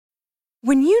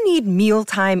When you need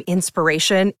mealtime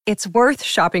inspiration, it's worth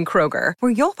shopping Kroger,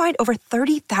 where you'll find over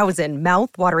 30,000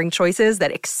 mouth-watering choices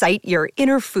that excite your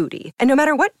inner foodie. And no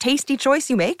matter what tasty choice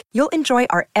you make, you'll enjoy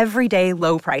our everyday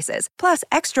low prices, plus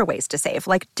extra ways to save,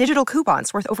 like digital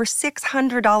coupons worth over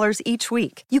 $600 each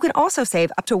week. You can also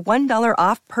save up to $1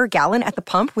 off per gallon at the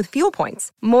pump with fuel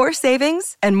points. More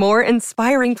savings and more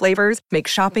inspiring flavors make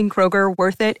shopping Kroger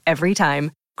worth it every time.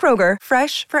 Kroger,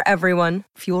 fresh for everyone.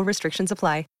 Fuel restrictions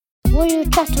apply. What you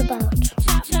chat about?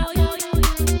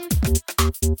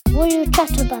 What you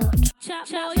chat about?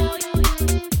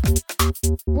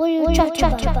 What you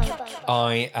chat about?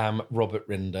 I am Robert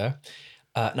Rinder.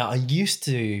 Now, I used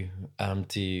to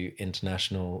do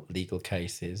international legal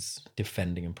cases,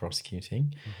 defending and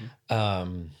prosecuting,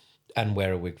 and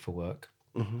wear a wig for work.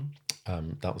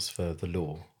 That was for the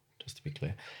law, just to be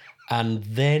clear. And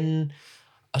then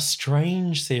a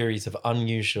strange series of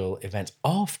unusual events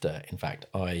after, in fact,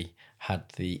 I had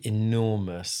the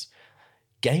enormous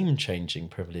game-changing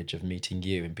privilege of meeting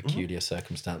you in peculiar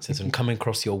circumstances and coming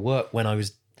across your work when I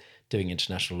was doing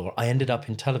international law. I ended up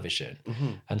in television.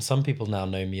 And some people now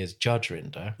know me as Judge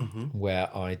Rinder, where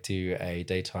I do a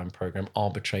daytime program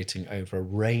arbitrating over a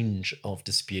range of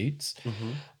disputes,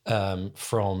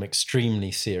 from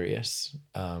extremely serious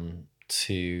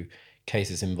to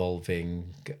cases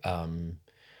involving...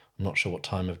 I'm not sure what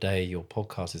time of day your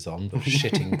podcast is on, but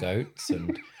shitting goats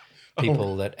and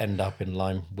people that end up in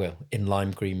lime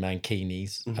green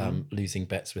mankinis, losing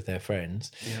bets with their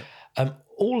friends.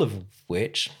 All of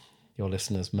which your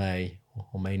listeners may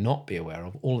or may not be aware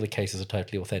of. All of the cases are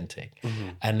totally authentic.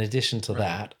 And in addition to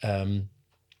that,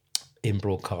 in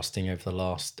broadcasting over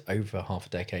half a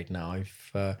decade now,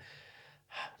 I've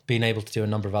been able to do a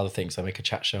number of other things. I make a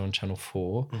chat show on Channel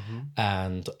 4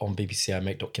 and on BBC I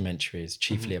make documentaries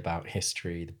chiefly about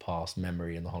history, the past,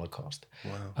 memory and the Holocaust.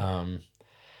 Wow.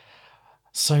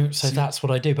 So that's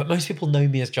what I do. But most people know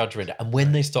me as Judge Rinder. And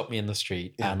when they stop me in the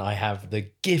street and I have the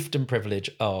gift and privilege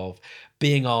of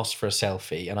being asked for a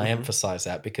selfie, and I emphasise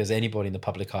that because anybody in the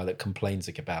public eye that complains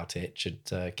about it should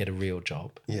get a real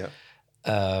job. You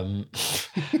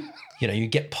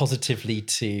get positively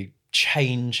to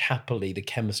change happily the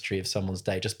chemistry of someone's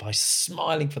day just by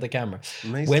smiling for the camera.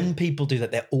 Amazing. When people do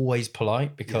that, they're always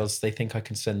polite because they think I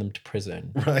can send them to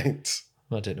prison. Right.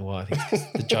 I don't know why. I think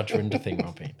it's the Judge Rinder thing,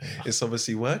 Robbie. It's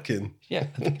obviously working. Yeah,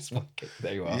 I think it's working.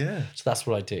 There you are. Yeah. So that's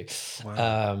what I do.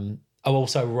 Wow. I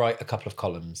also write a couple of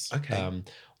columns. Okay.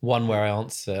 One where I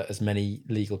answer as many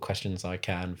legal questions as I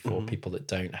can for people that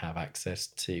don't have access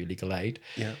to legal aid.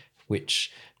 Yeah.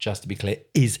 Which, just to be clear,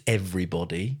 is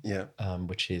everybody. Yeah.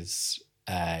 Which is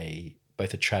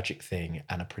both a tragic thing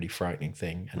and a pretty frightening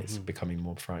thing, and it's becoming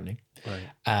more frightening. Right.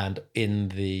 And in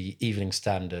the Evening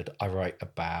Standard, I write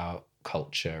about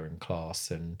culture and class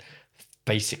and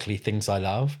basically things I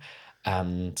love,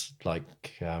 and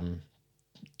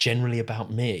generally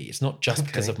about me. It's not just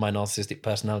because of my narcissistic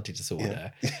personality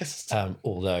disorder. Yeah. Yes.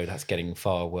 Although that's getting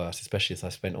far worse, especially as I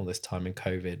spent all this time in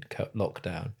COVID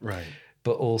lockdown. Right.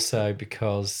 But also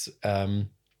because, I'm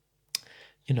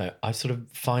sort of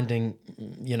finding,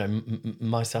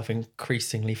 myself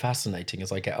increasingly fascinating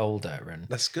as I get older. And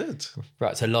that's good.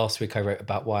 Right. So last week I wrote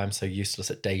about why I'm so useless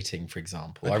at dating, for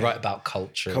example. Okay. I write about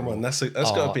culture. Come on, that's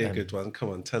got to be a good one. Come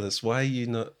on, tell us, why are you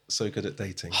not so good at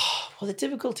dating? Well, the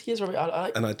difficulty is, Robbie,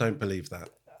 and I don't believe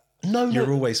that. No.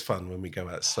 You're always fun when we go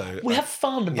out. So we have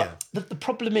fun, but the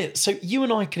problem is, so you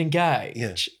and I can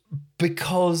engage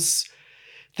because...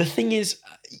 The thing is,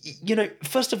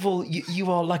 first of all,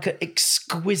 you are like an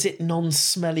exquisite,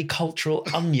 non-smelly cultural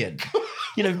onion,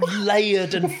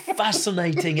 layered and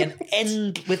fascinating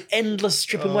and with endless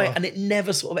stripping away, and it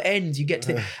never sort of ends. You get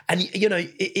to the, and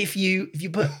if you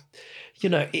put,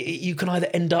 you can either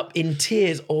end up in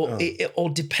tears or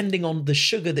depending on the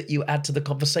sugar that you add to the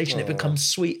conversation, it becomes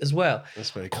sweet as well. That's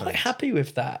very kind. Quite happy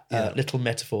with that little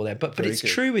metaphor there, but it's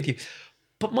true with you.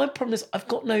 But my problem is, I've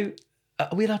got no.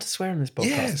 Are we allowed to swear on this podcast?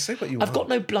 Yeah, say what you want. I've got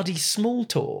no bloody small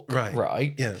talk.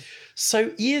 Right? Yeah.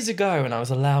 So years ago when I was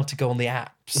allowed to go on the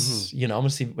apps,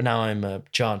 obviously now I'm a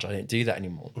judge, I don't do that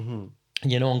anymore. On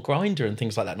Rinder and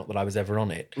things like that, not that I was ever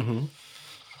on it.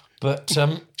 But...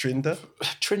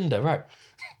 Trinder, right.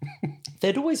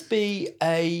 There'd always be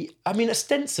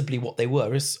ostensibly what they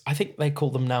were is, I think they call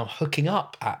them now hooking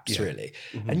up apps, really.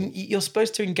 And you're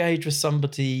supposed to engage with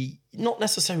somebody, not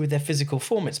necessarily with their physical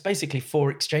form. It's basically 4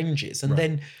 exchanges. And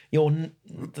then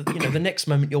the next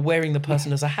moment you're wearing the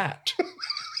person as a hat.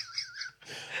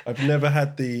 I've never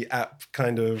had the app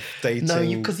kind of dating. No,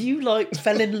 because you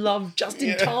fell in love just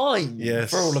in time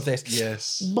for all of this.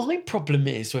 Yes. My problem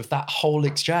is with that whole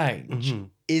exchange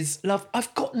is, love,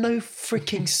 I've got no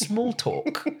freaking small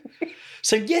talk.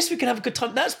 So yes, we can have a good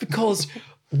time. That's because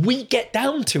we get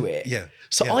down to it. Yeah.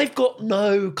 So Yeah. I've got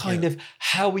no kind of,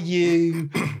 how are you?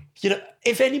 You know,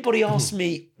 if anybody asks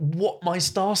me what my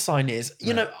star sign is,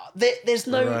 you know, there's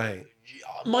no, Right.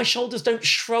 my shoulders don't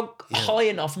shrug high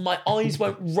enough and my eyes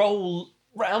won't roll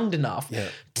round enough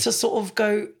to sort of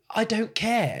go, I don't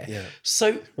care. Yeah.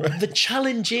 So the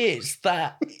challenge is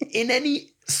that in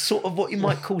any sort of what you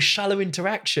might call shallow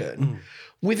interaction,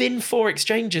 within 4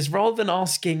 exchanges, rather than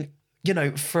asking, you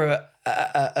know, for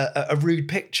a rude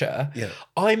picture,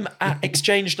 I'm at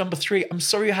exchange number 3. I'm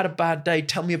sorry you had a bad day.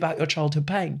 Tell me about your childhood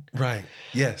pain. Right.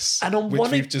 Yes. And on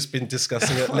which we've just been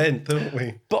discussing at length, haven't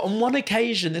we? But on one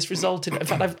occasion, this resulted, in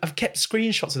fact, I've kept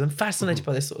screenshots of them, fascinated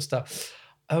by this sort of stuff.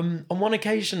 On one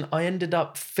occasion, I ended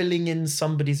up filling in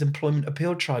somebody's employment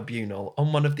appeal tribunal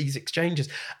on one of these exchanges.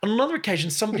 On another occasion,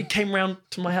 somebody came round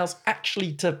to my house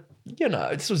actually to, you know,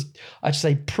 this was, I'd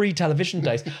say, pre-television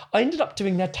days. I ended up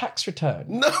doing their tax return.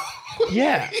 No.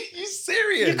 Yeah. Are you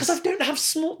serious? Yeah, because I don't have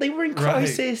small, they were in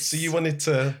crisis. Right. So you wanted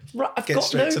to get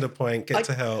straight to the point, get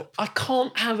to help. I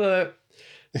can't have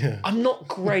I'm not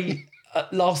great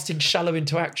at lasting shallow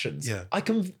interactions. Yeah. I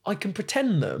can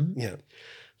pretend them. Yeah.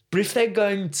 But if they're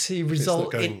going to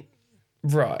result in...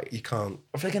 Right. You can't.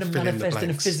 If they're going to manifest in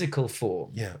a physical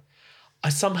form. Yeah. I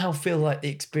somehow feel like the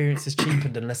experience is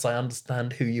cheapened unless I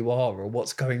understand who you are or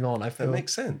what's going on. I feel That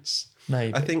makes sense.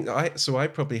 Maybe. I think I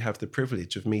probably have the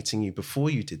privilege of meeting you before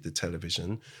you did the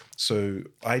television. So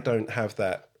I don't have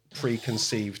that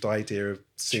preconceived idea of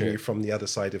seeing you from the other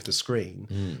side of the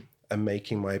screen and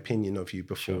making my opinion of you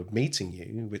before meeting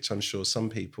you, which I'm sure some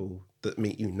people that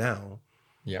meet you now,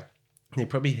 they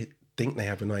probably think they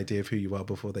have an idea of who you are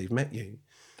before they've met you.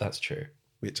 That's true.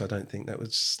 Which I don't think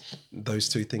those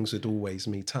two things would always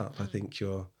meet up. I think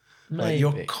you're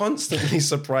Maybe. constantly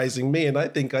surprising me, and I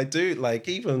think I do. Like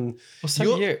even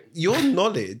your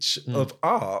knowledge of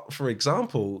art, for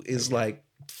example, is like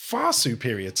far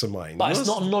superior to mine. But it's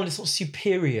not knowledge, it's not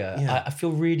superior. Yeah. I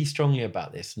feel really strongly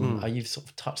about this. And you've sort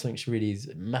of touched something which really is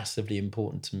massively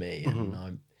important to me.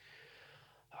 And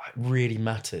it really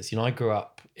matters. You know, I grew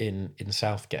up in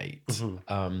Southgate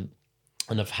and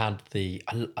I've had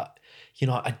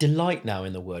I delight now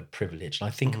in the word privilege. And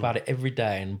I think about it every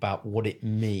day and about what it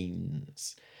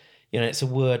means. You know, it's a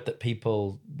word that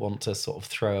people want to sort of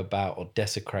throw about or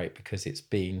desecrate because it's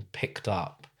being picked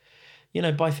up, you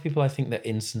know, by people I think that are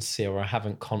insincere or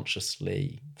haven't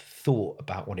consciously thought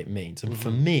about what it means. And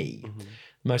for me,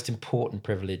 the most important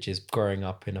privilege is growing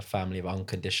up in a family of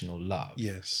unconditional love.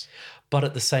 Yes. But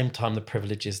at the same time, the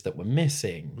privileges that were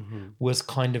missing was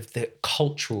kind of the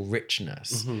cultural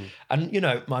richness. And, you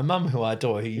know, my mum, who I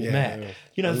adore, who you met,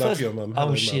 you know, I love your mum.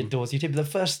 Oh, she adores you too. But the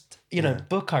first, you know,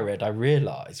 book I read, I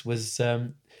realised was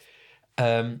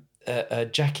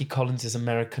Jackie Collins's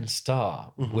American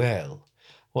Star. Well,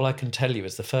 all I can tell you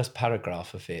is the first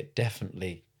paragraph of it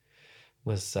definitely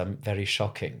was very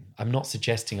shocking. I'm not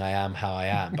suggesting I am how I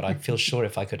am, but I feel sure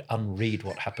if I could unread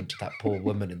what happened to that poor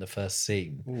woman in the first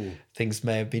scene, things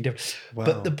may have been different. Wow.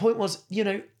 But the point was, you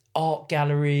know, art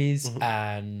galleries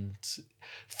and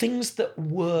things that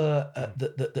were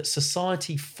that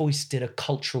society foisted a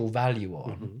cultural value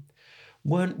on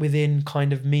weren't within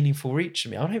kind of meaningful reach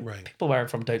of me. I know people where I'm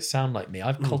from don't sound like me.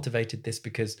 I've cultivated this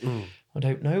because I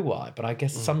don't know why, but I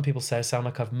guess some people say I sound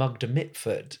like I've mugged a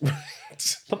Mitford.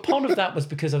 But part of that was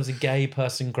because I was a gay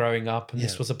person growing up and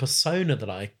this was a persona that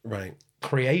I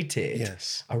created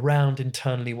around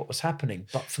internally what was happening.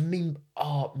 But for me,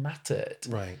 art mattered.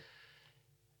 Right.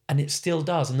 And it still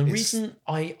does. And the reason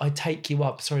I take you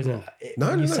up, sorry,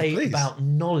 when you say please. about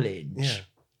knowledge,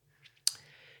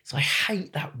 so I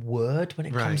hate that word when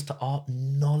it comes to art,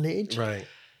 knowledge. Right.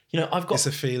 You know, I've got... It's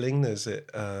a feeling. Is it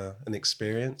an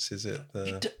experience? Is it...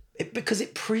 because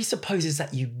it presupposes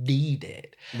that you need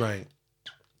it. Right.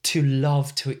 To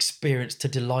love, to experience, to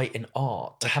delight in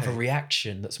art, to have a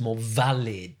reaction that's more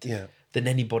valid than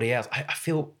anybody else. I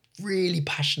feel really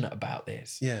passionate about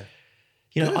this. Yeah.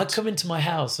 You know, I come into my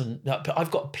house and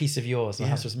I've got a piece of yours, the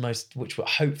house was which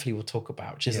hopefully we'll talk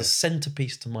about, which is a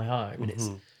centerpiece to my home. And it's,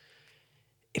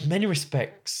 in many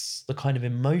respects, the kind of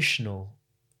emotional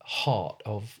heart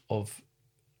of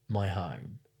my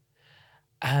home.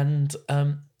 And,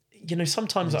 you know,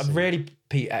 sometimes I rarely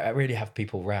have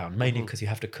people around, mainly because you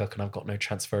have to cook and I've got no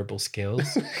transferable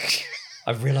skills.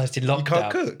 I've realised in lockdown... You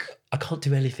can't cook? I can't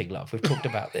do anything, love. We've talked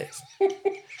about this.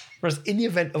 Whereas in the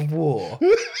event of war,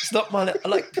 it's not my...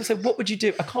 Like, people say, what would you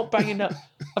do? I can't bang in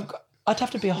I'd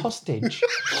have to be a hostage.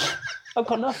 I've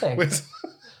got nothing.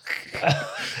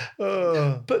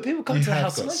 But people come You to the have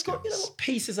house, got and I've got skills.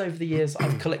 pieces over the years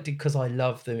I've collected because I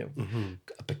love them.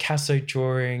 A Picasso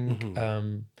drawing,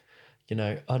 I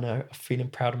know, I'm feeling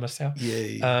proud of myself.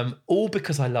 Yeah. All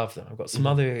because I love them. I've got some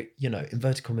other,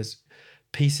 inverted commas,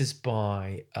 pieces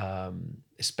by,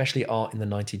 especially art in the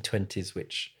 1920s,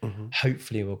 which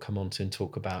hopefully we'll come on to and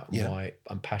talk about and why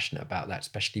I'm passionate about that,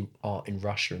 especially art in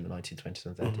Russia in the 1920s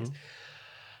and 30s.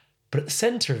 But at the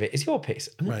centre of it is your piece.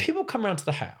 And people come around to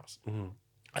the house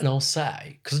and I'll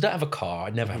say, because I don't have a car, I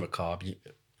never have a car, but you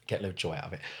get no joy out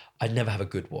of it. I never have a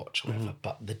good watch or whatever,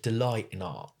 but the delight in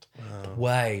art, the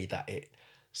way that it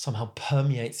somehow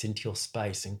permeates into your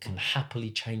space and can happily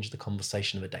change the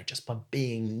conversation of a day just by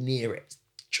being near it.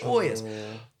 It's joyous.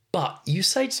 But you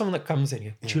say to someone that comes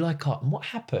in, do you like art? And what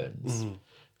happens?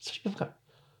 So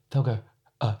they'll go,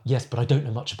 yes, but I don't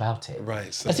know much about it.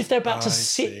 Right. So as if they're about to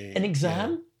sit an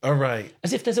exam. Yeah. All right.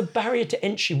 As if there's a barrier to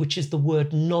entry, which is the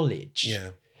word knowledge. Yeah,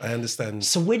 I understand.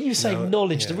 So when you say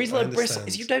knowledge, the reason I bristle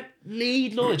is you don't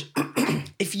need knowledge.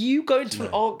 If you go into an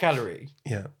art gallery,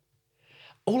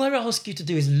 all I ask you to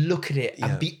do is look at it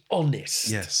and be honest.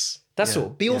 Yes. That's all.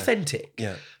 Be authentic.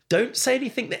 Yeah. Don't say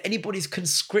anything that anybody's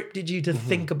conscripted you to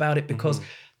think about it because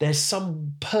there's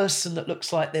some person that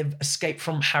looks like they've escaped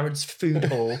from Harrods food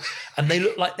hall and they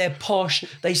look like they're posh,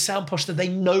 they sound posh, that they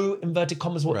know, inverted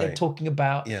commas, what they're talking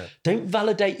about. Yeah. Don't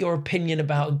validate your opinion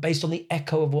about based on the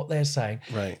echo of what they're saying.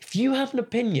 Right. If you have an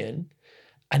opinion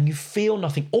and you feel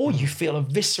nothing, or you feel a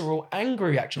visceral, angry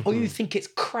reaction, or you think it's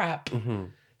crap,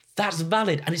 that's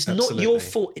valid. And it's not your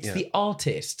fault, it's the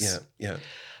artist's. Yeah, yeah.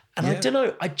 And I don't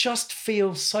know, I just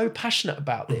feel so passionate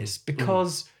about this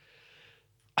because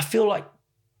I feel like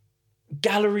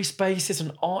gallery spaces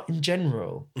and art in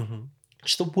general,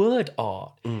 just the word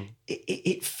art,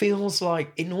 it feels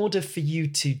like in order for you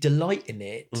to delight in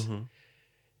it,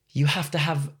 you have to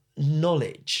have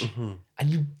knowledge.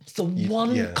 And it's the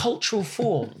one cultural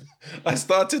form. I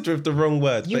started with the wrong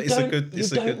word, but it's a good... You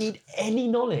don't need any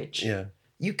knowledge. Yeah.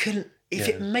 You can, if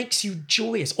it makes you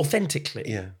joyous authentically.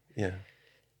 Yeah, yeah.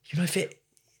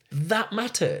 That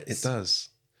matters. It does.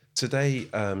 Today,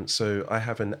 so I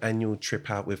have an annual trip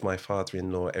out with my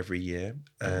father-in-law every year,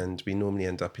 and we normally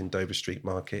end up in Dover Street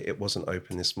Market. It wasn't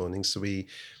open this morning, so we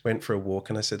went for a walk,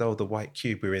 and I said, the White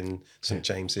Cube, we're in St.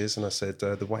 James's, and I said,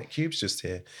 the White Cube's just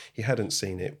here. He hadn't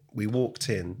seen it. We walked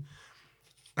in.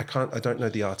 I don't know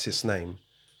the artist's name.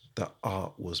 The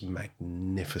art was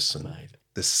magnificent. Amazing.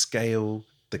 The scale,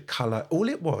 the colour, all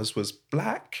it was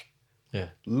black,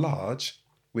 large,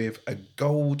 with a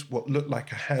gold, what looked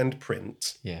like a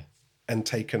handprint, and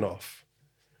taken off.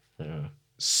 Yeah.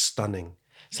 Stunning.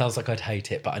 Sounds like I'd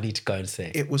hate it, but I need to go and see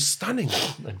it. It was stunning.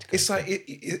 It's like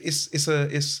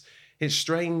it's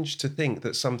strange to think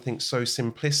that something so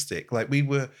simplistic. Like we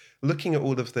were looking at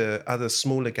all of the other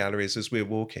smaller galleries as we were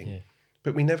walking,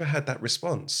 but we never had that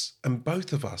response. And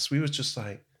both of us, we were just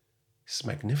like, "It's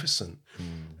magnificent,"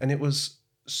 and it was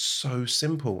so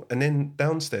simple. And then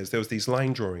downstairs there was these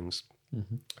line drawings.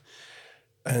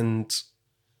 And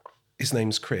his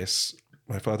name's Chris,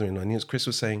 my father-in-law, and Chris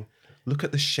was saying, look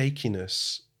at the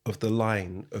shakiness of the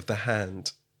line of the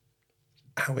hand,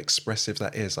 how expressive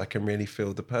that is. I can really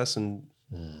feel the person.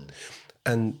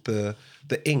 And the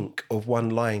ink of one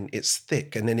line, it's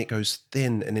thick and then it goes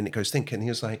thin and then it goes thin. And he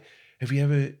was like, have you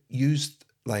ever used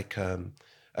like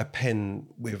a pen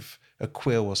with a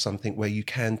quill or something where you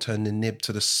can turn the nib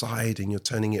to the side and you're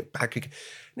turning it back again?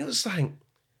 And it was like, it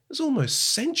was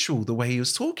almost sensual the way he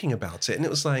was talking about it. And it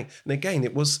was like, and again,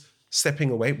 it was stepping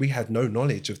away. We had no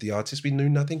knowledge of the artist. We knew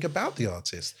nothing about the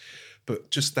artist.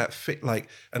 But just that fit, like,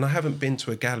 and I haven't been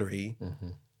to a gallery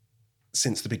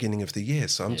since the beginning of the year.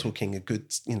 So I'm talking a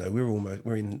good,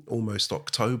 we're in almost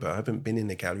October. I haven't been in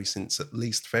a gallery since at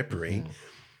least February.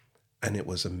 And it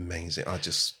was amazing. I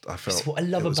felt so what I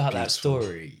love about beautiful. That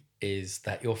story is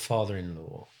that your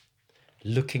father-in-law,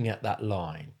 looking at that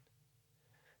line,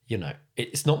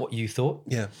 it's not what you thought.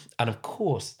 Yeah. And of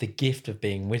course, the gift of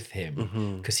being with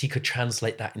him, because he could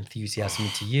translate that enthusiasm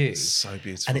into you. So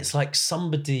beautiful. And it's like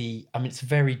somebody, it's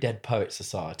very Dead Poet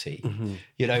Society.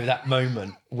 That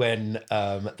moment when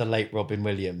the late Robin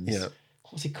Williams,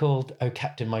 what's he called? Oh,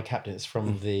 Captain, My Captain. It's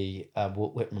from the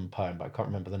Walt Whitman poem, but I can't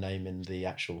remember the name in the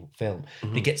actual film.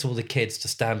 He gets all the kids to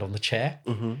stand on the chair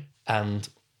and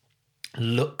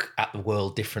look at the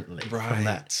world differently from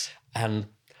that. And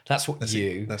that's what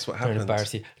that's what happens.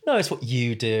 Embarrass you. No, it's what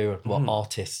you do and what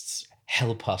artists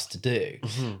help us to do.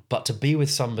 But to be with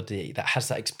somebody that has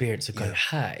that experience of going,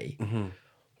 hey,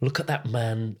 look at that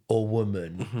man or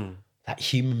woman, that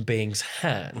human being's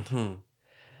hand.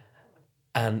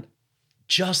 And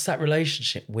just that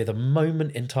relationship with a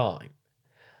moment in time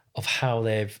of how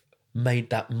they've made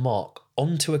that mark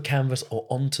onto a canvas or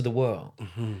onto the world.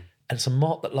 And it's a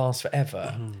mark that lasts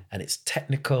forever. And it's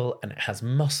technical, and it has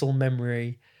muscle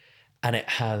memory, and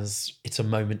it's a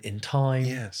moment in time.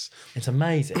 Yes. It's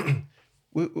amazing.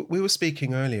 We were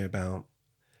speaking earlier about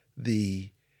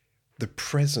the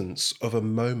presence of a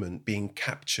moment being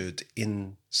captured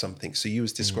in something. So you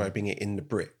was describing it in the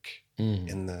brick,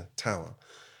 in the tower.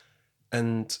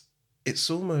 And it's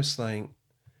almost like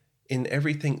in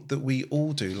everything that we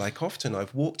all do, like often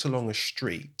I've walked along a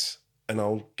street and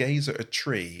I'll gaze at a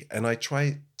tree and I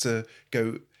try to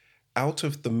go out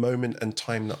of the moment and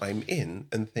time that I'm in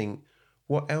and think,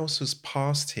 what else has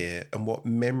passed here and what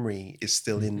memory is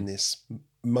still in this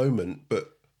moment,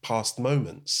 but past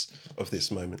moments of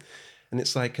this moment. And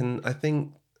it's like, and I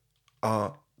think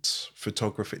art,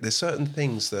 photography, there's certain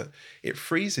things that it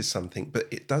freezes something, but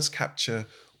it does capture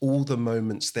all the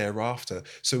moments thereafter.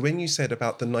 So when you said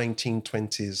about the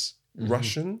 1920s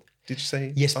Russian, did you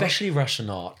say? Yeah, especially Russian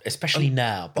art, especially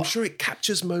now. But I'm sure it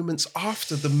captures moments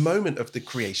after the moment of the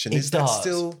creation. Is that does.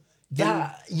 still...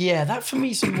 That for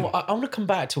me is more. I want to come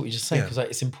back to what you just said because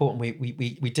it's important.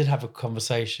 We did have a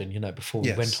conversation, before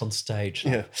we went on stage.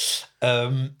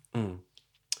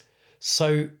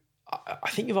 So I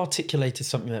think you've articulated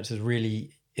something that is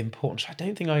really important. I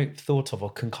don't think I thought of or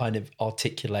can kind of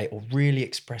articulate or really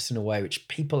express in a way which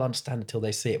people understand until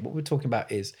they see it. What we're talking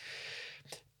about is,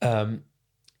 when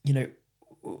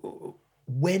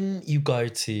you go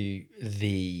to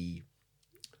the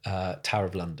Tower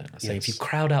of London, so if you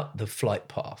crowd out the flight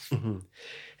path and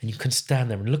you can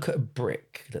stand there and look at a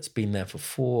brick that's been there for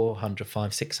 400,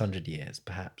 500, 600 years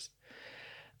perhaps.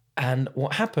 And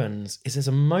what happens is there's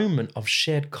a moment of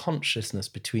shared consciousness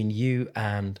between you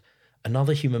and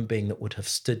another human being that would have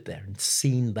stood there and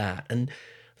seen that. And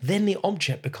then the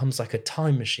object becomes like a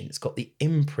time machine. It's got the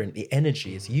imprint, the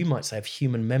energy, as you might say, of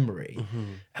human memory.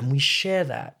 And we share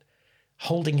that,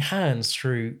 holding hands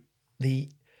through the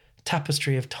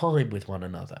tapestry of time with one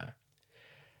another.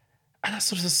 And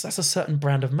that's a certain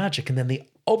brand of magic. And then the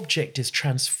object is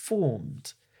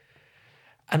transformed.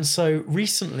 And so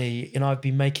recently, I've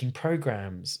been making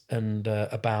programs and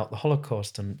about the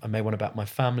Holocaust, and I made one about my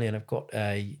family, and I've got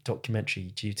a documentary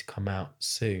due to come out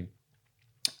soon.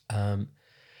 And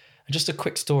just a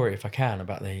quick story, if I can,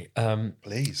 about the...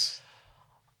 Please.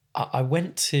 I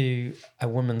went to a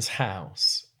woman's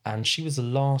house, and she was the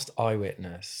last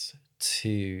eyewitness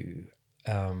to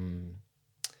a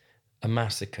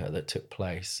massacre that took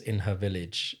place in her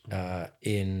village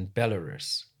in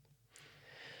Belarus.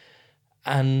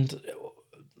 And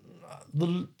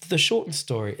the shortened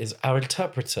story is our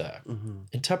interpreter.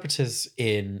 Interpreters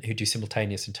who do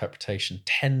simultaneous interpretation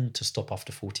tend to stop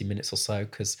after 40 minutes or so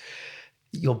because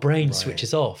your brain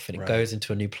switches off and it goes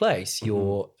into a new place.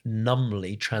 You're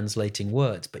numbly translating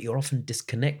words, but you're often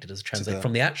disconnected as a translator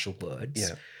from the actual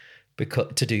words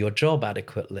because to do your job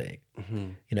adequately.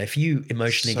 If you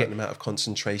emotionally get... a certain amount of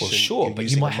concentration. Well, sure, but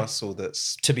you might have... muscle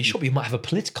that's... To be sure, but you might have a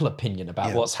political opinion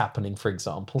about what's happening, for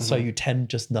example, so you tend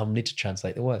just numbly to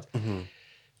translate the words.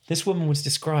 This woman was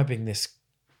describing this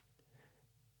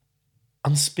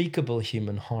unspeakable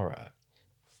human horror,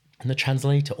 and the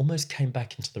translator almost came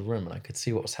back into the room and I could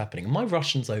see what was happening. And my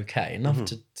Russian's okay, enough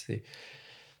to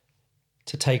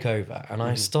take over. And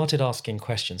I started asking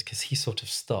questions because he sort of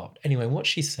stopped. Anyway, what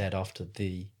she said after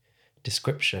the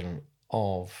description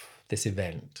of this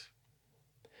event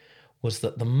was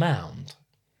that the mound,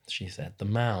 she said, the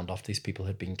mound after these people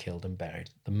had been killed and buried,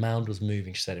 the mound was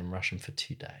moving, she said in Russian, for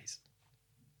 2 days.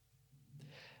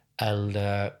 And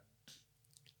I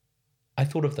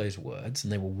thought of those words,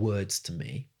 and they were words to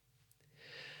me.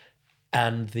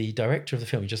 And the director of the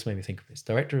film, he just made me think of this,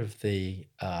 director of the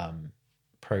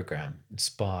program,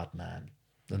 inspired man,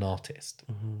 an artist,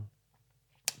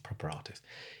 proper artist.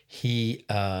 He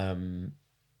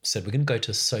said, we're going to go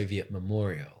to a Soviet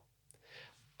memorial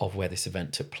of where this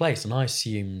event took place. And I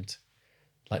assumed,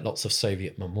 like lots of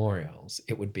Soviet memorials,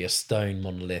 it would be a stone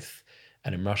monolith.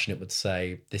 And in Russian, it would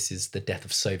say, this is the death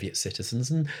of Soviet citizens.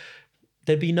 And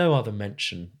there'd be no other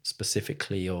mention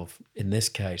specifically of, in this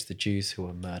case, the Jews who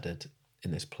were murdered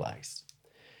in this place.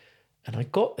 And I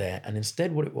got there, and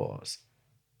instead what it was,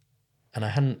 and I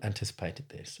hadn't anticipated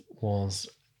this, was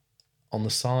on the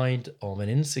side of an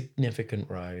insignificant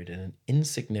road in an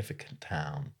insignificant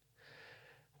town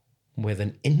with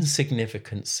an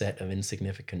insignificant set of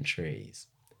insignificant trees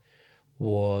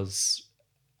was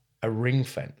a ring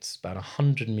fence about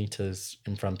 100 meters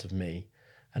in front of me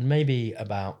and maybe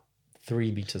about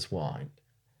 3 meters wide.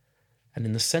 And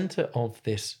in the center of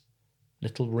this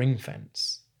little ring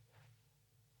fence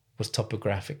was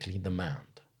topographically the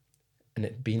mound. And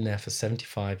it had been there for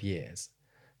 75 years.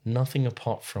 Nothing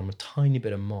apart from a tiny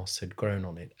bit of moss had grown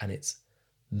on it, and it's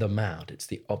the mound, it's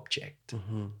the object.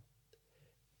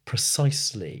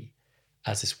 Precisely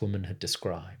as this woman had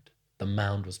described. The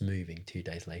mound was moving 2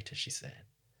 days later, she said,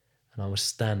 and I was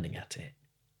standing at it.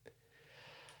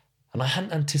 And I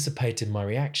hadn't anticipated my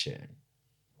reaction.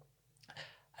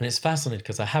 And it's fascinating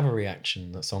because I have a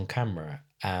reaction that's on camera,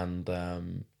 and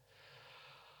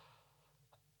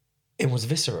it was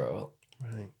visceral.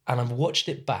 Right. And I've watched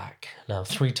it back now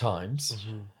 3 times,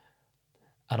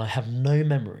 and I have no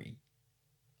memory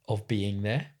of being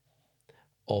there,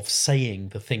 of saying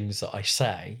the things that I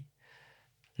say,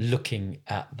 looking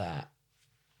at that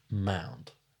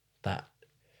mound,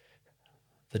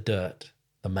 the dirt,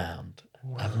 the mound.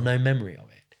 Wow. I have no memory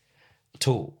of it at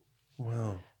all.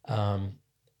 Wow.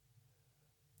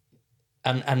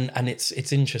 And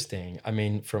it's interesting. I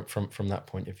mean, from that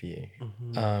point of view,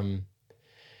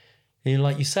 you know,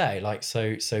 like you say, like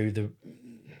so the.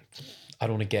 I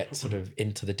don't want to get sort of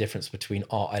into the difference between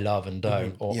art I love and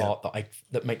don't, or art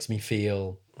that makes me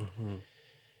feel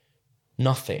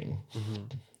nothing.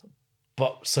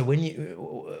 But so when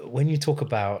you talk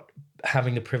about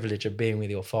having the privilege of being with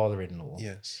your father-in-law,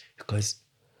 yes, because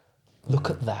look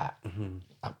at that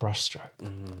brushstroke.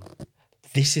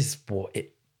 This is what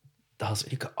it does.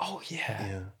 You go, oh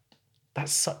yeah.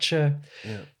 That's such a.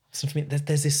 So for me,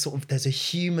 there's this sort of there's a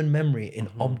human memory in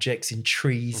objects, in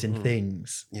trees, in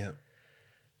things. Yeah.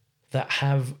 That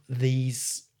have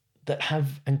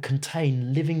and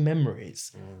contain living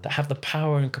memories that have the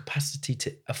power and capacity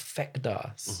to affect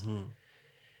us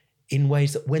in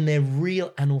ways that when they're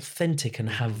real and authentic and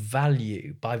have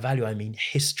value, by value I mean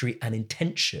history and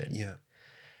intention,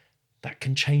 that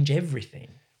can change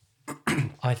everything,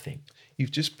 I think.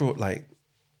 You've just brought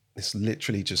this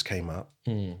literally just came up.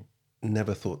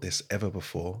 Never thought this ever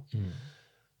before.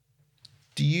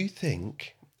 Do you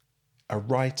think a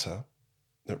writer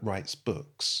that writes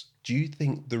books, do you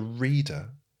think the reader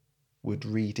would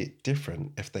read it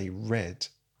different if they read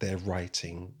their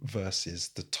writing versus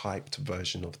the typed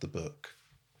version of the book?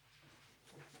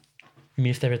 You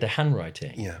mean if they read their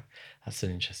handwriting? Yeah. That's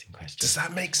an interesting question. Does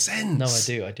that make sense? No,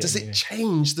 I do. Does it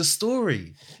change the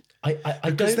story?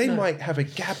 Because they might have a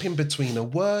gap in between a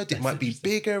word. It might be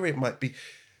bigger. It might be...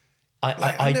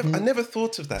 I never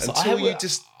thought of that until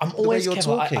I'm always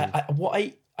talking.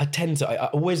 I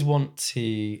always want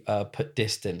to put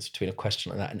distance between a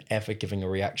question like that and ever giving a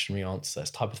reactionary answer.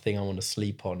 It's the type of thing I want to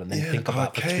sleep on and then think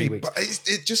about for 3 weeks. But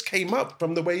it just came up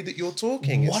from the way that you're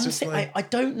talking. One thing, I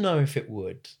don't know if it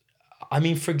would. I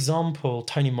mean, for example,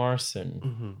 Toni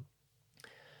Morrison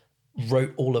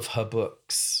wrote all of her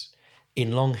books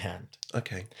in longhand.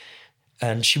 Okay.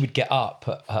 And she would get up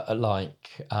at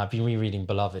I've been rereading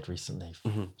Beloved recently.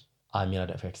 I mean, I don't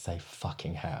know if I could say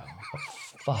fucking hell.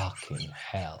 But fucking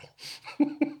hell.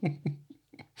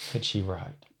 Could she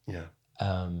write? Yeah.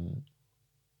 And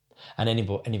any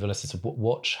listeners,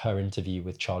 watch her interview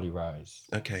with Charlie Rose.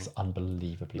 Okay. It's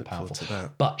unbelievably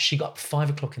powerful. But she got up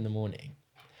 5 o'clock in the morning.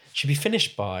 She'd be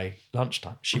finished by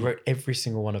lunchtime. She wrote every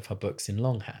single one of her books in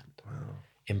longhand. Wow.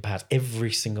 In pads,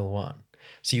 every single one.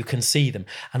 So you can see them.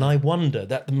 And I wonder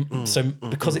that,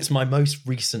 because it's my most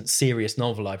recent serious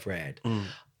novel I've read,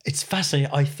 it's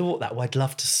fascinating. I thought that, I'd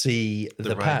love to see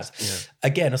the pads. Yeah.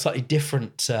 Again, a slightly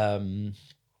different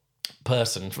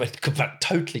person,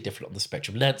 totally different on the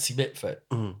spectrum, Nancy Mitford,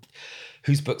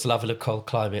 whose books Love and a Cold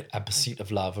Climate and Pursuit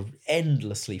of Love are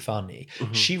endlessly funny.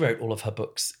 She wrote all of her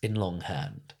books in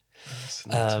longhand.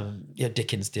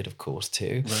 Dickens did, of course,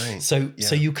 too. Right. So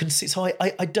you can see. So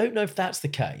I don't know if that's the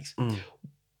case.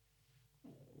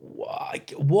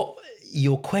 What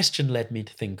your question led me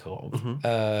to think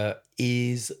of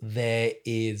is there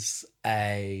is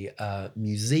a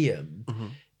museum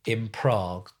in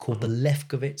Prague called the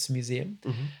Lefkowitz Museum,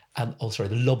 and the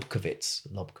Lobkowitz,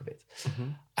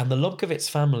 and the Lobkowitz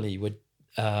family would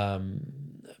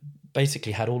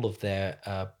basically had all of their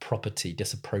property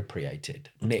disappropriated,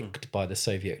 nicked by the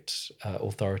Soviet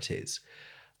authorities.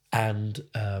 And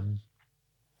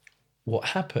what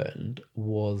happened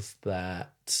was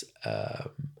that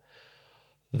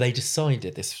they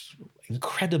decided, this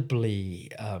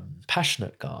incredibly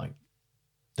passionate guy,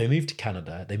 they moved to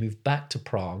Canada, they moved back to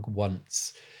Prague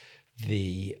once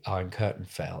the Iron Curtain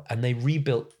fell, and they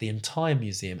rebuilt the entire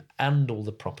museum and all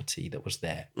the property that was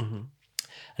there. And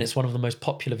it's one of the most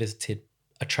popular visited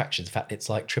attractions. In fact, it's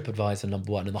like TripAdvisor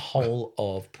 #1 in the whole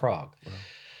of Prague. Wow.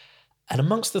 And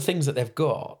amongst the things that they've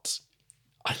got,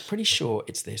 I'm pretty sure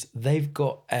it's this. They've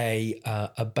got a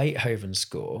Beethoven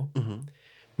score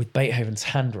with Beethoven's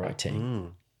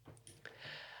handwriting.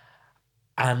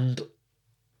 And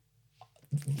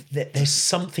there's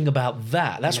something about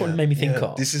that. That's what it made me think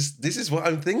of. This is what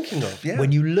I'm thinking of. Yeah.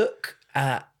 When you look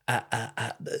at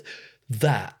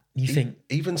that, you think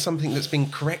even something that's been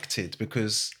corrected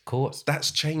because of course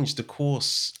that's changed the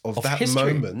course of that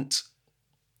history. moment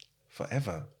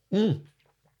forever. It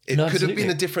could absolutely. have been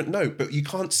a different note, but you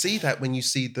can't see that when you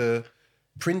see the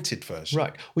printed version.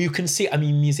 Right. Well, you can see, I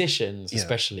mean, musicians,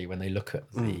 especially when they look at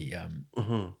the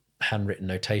handwritten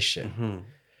notation,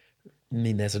 I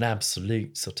mean, there's an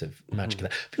absolute sort of magic of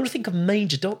that. People think of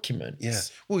major documents. Yeah.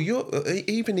 Well, you're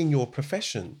even in your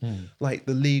profession, like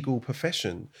the legal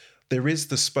profession, there is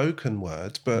the spoken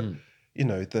word, but you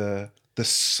know, the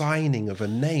signing of a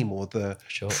name or the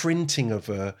printing of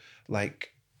a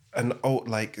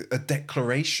a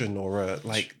declaration or a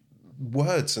like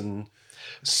words and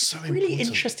so really important.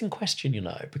 interesting question, you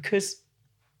know, because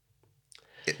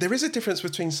there is a difference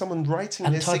between someone writing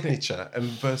their signature and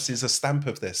versus a stamp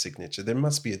of their signature. There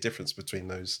must be a difference between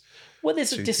those. Well,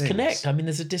 there's a disconnect. Things. I mean,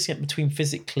 there's a disconnect between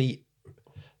physically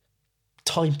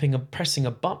typing and pressing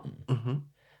a button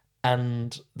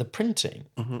and the printing.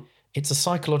 It's a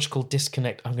psychological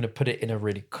disconnect. I'm going to put it in a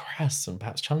really crass and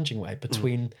perhaps challenging way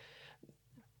between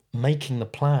making the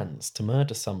plans to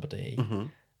murder somebody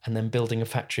and then building a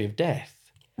factory of death.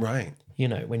 Right. You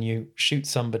know, when you shoot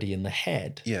somebody in the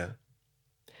head. Yeah.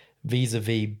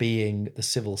 Vis-a-vis being the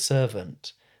civil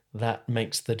servant that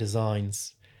makes the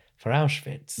designs for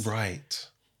Auschwitz. Right.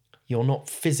 You're not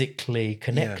physically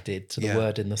connected to the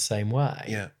word in the same way.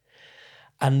 Yeah.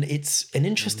 And it's an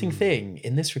interesting thing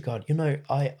in this regard. You know,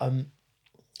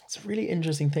 it's a really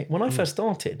interesting thing. When I first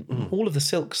started, all of the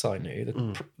silks I knew,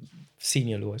 the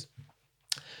senior lawyers,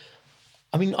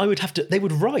 I mean, they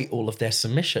would write all of their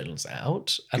submissions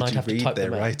out and I'd have to type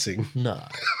them out. Writing? No.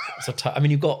 So I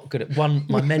mean, you've got good at one,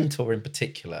 my mentor in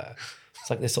particular, it's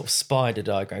like this sort of spider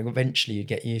diagram. Eventually you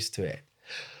get used to it.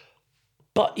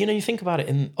 But, you know, you think about it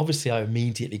and obviously I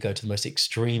immediately go to the most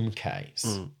extreme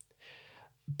case.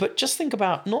 But just think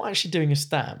about not actually doing a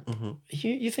stamp.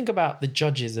 You think about the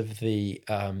judges of the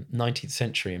 19th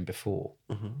century and before,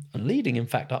 and leading, in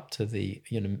fact, up to the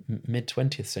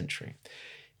mid-20th century.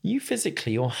 You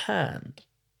physically, your hand,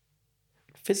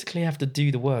 physically have to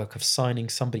do the work of signing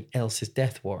somebody else's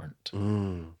death warrant.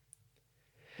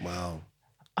 Wow.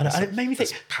 And it made me think...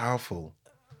 That's powerful.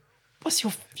 What's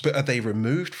your... But are they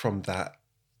removed from that?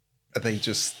 Are they...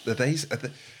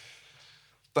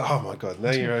 Oh my God!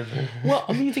 Now you're over. Well,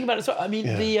 I mean, you think about it. So, I mean,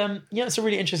 it's a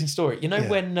really interesting story. You know,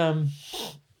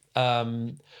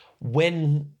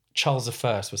 when Charles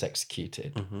I was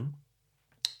executed,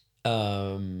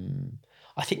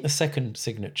 I think the second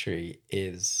signatory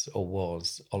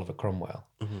was Oliver Cromwell.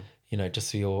 You know,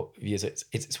 just for your views,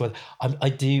 it's worth.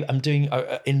 I'm doing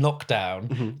in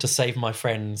lockdown to save my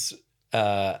friends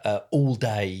all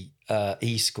day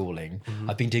e-schooling.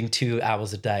 I've been doing 2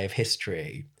 hours a day of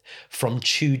history. From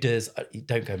Tudors,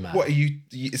 don't go mad. What are you?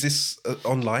 Is this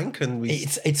online? Can we?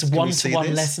 It's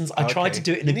one-to-one lessons. I tried to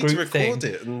do it in a group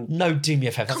thing. No, do me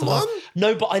a favour. Come on.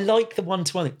 No, but I like the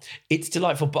one-to-one thing. It's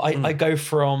delightful. But I go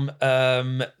from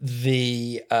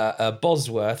the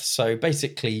Bosworth, so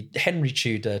basically Henry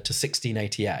Tudor to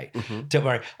 1688. Don't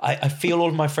worry. I feel all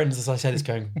of my friends, as I say this,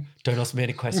 going, don't ask me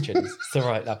any questions. It's all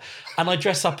right, love. And I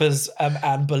dress up as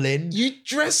Anne Boleyn. You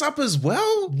dress up as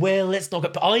well? Well, let's not go.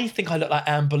 But I think I look like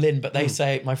Anne Boleyn, but they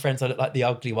say, my friends, I look like the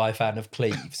ugly wife Anne of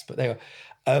Cleves. But they were.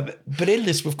 But in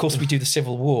this, of course, we do the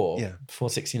Civil War before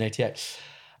 1688.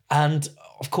 And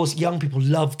of course, young people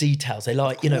love details. They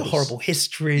like, horrible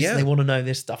histories. Yeah. They want to know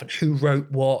this stuff and who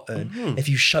wrote what. And if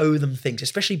you show them things,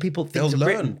 especially people, things they'll are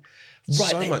learn written.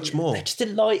 so much more. They just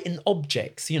delight in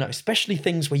objects, especially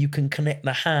things where you can connect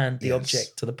the hand, the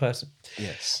object to the person.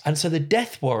 Yes. And so the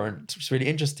death warrant, which is really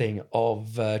interesting,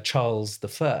 of Charles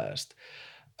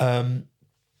I,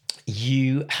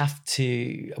 you have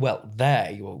to,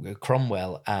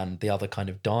 Cromwell and the other kind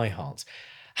of diehards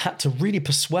had to really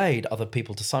persuade other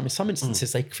people to sign. In some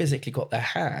instances, they physically got their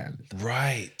hand.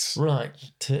 Right. To sign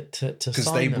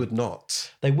because they them. would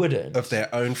not. They wouldn't. Of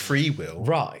their own free will.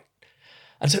 Right.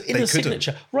 And so in the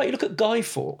signature, right, you look at Guy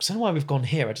Fawkes, I don't know why we've gone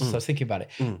here, I was thinking about it,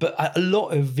 but a lot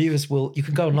of viewers you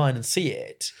can go online and see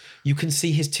it. You can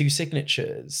see his 2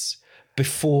 signatures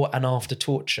before and after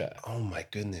torture. Oh my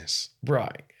goodness.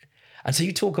 Right. And so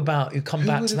you come back to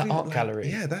that art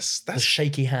gallery. Yeah, that's the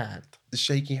shaky hand. The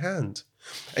shaky hand.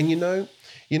 And you know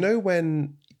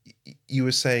when you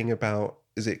were saying about,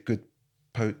 is it the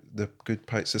Good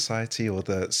Poet Society or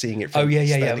the seeing it from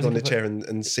standing on the chair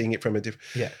and seeing it from a different...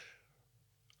 Yeah.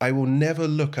 I will never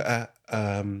look at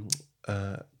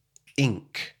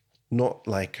ink, not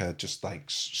like just like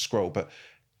scroll, but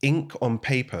ink on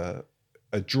paper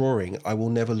a drawing, I will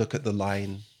never look at the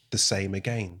line the same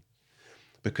again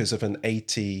because of an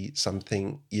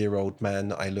 80-something-year-old man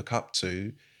that I look up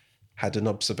to had an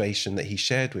observation that he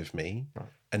shared with me,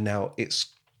 and now it's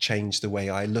changed the way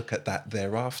I look at that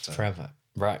thereafter. Forever.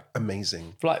 Right.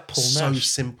 Amazing. Like Paul so Nash.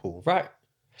 Simple. Right.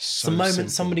 So the moment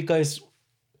simple. somebody goes,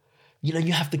 you know,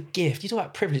 you have the gift. You talk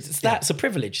about privilege. That's a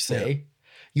privilege, you see. Yeah.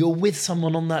 You're with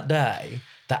someone on that day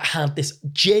that had this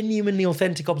genuinely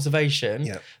authentic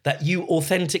observation that you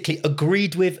authentically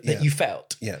agreed with, that you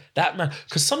felt. Yeah. That man,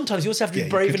 because sometimes you also have to be you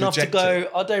brave could enough to reject go,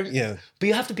 it. I don't, but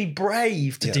you have to be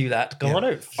brave to do that. To go, I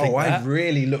don't think I that.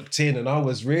 really looked in and I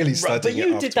was really studying But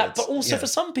you it did that. afterwards. But also for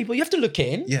some people, you have to look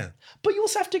in. Yeah. But you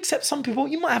also have to accept some people,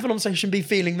 you might have an observation, be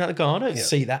feeling that, go, I don't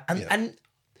see that. And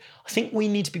I think we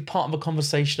need to be part of a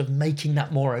conversation of making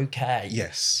that more okay.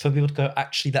 Yes. For people to go,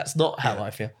 actually, that's not how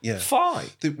I feel. Yeah. Fine.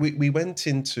 We went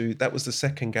into, that was the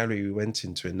second gallery we went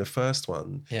into. In the first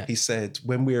one, he said,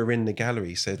 when we were in the gallery,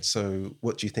 he said, so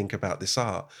what do you think about this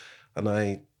art? And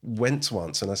I went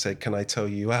once and I said, can I tell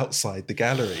you outside the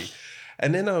gallery?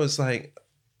 And then I was like,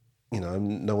 you know,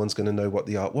 no one's going to know what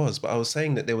the art was. But I was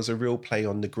saying that there was a real play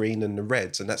on the green and the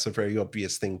reds, and that's a very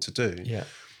obvious thing to do. Yeah.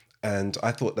 And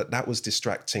I thought that that was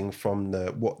distracting from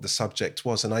what the subject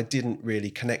was. And I didn't really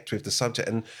connect with the subject.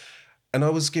 And I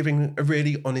was giving a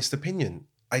really honest opinion.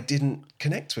 I didn't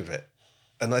connect with it.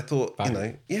 And I thought, you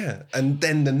know, And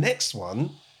then the next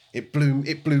one, it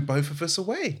blew both of us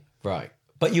away. Right.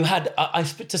 But you had,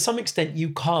 to some extent,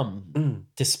 you come,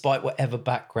 despite whatever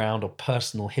background or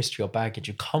personal history or baggage,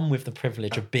 you come with the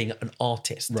privilege of being an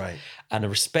artist. Right. And a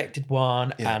respected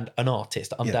one, and an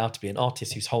artist, undoubtedly an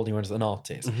artist who's holding on as an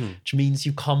artist, which means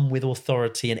you come with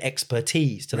authority and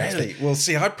expertise to that. Really? Well,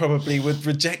 see, I probably would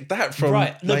reject that from...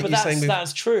 Right. No, like but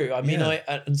that's true. I mean,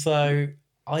 and so...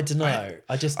 I don't know.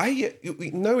 I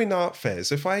know in art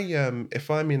fairs, if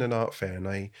I'm in an art fair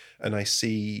and I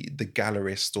see the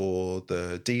gallerist or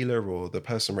the dealer or the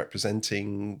person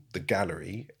representing the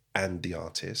gallery and the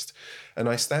artist, and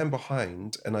I stand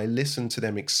behind and I listen to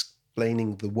them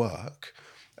explaining the work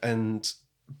and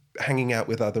hanging out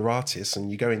with other artists,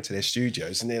 and you go into their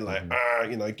studios and they're like,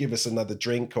 you know, give us another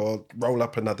drink or roll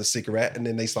up another cigarette, and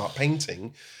then they start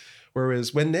painting.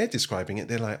 Whereas when they're describing it,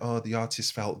 they're like, oh, the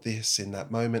artist felt this in that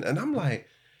moment. And I'm like,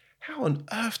 how on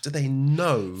earth do they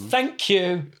know? Thank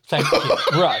you.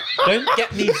 Right. Don't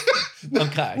get me...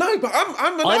 Okay. No, but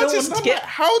I'm an artist.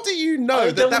 How do you know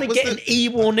I don't want to get an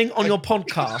e-warning on your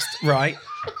podcast, right?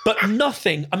 But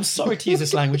nothing, I'm sorry to use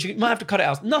this language, you might have to cut it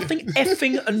out. Nothing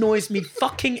effing annoys me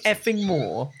fucking effing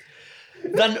more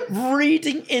than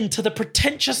reading into the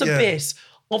pretentious abyss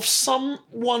of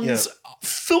someone's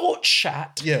thought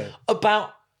chat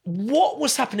about what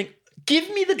was happening. Give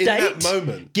me the date. In that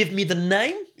moment. Give me the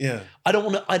name. Yeah. I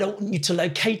don't want you to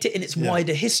locate it in its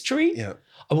wider history. Yeah.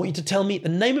 I want you to tell me the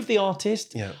name of the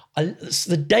artist. Yeah.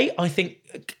 The date, I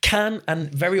think, can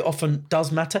and very often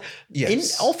does matter.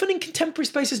 Yes. Often in contemporary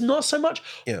spaces, not so much.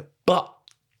 Yeah. But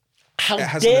how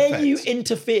dare you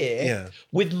interfere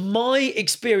with my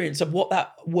experience of what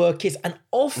that work is? And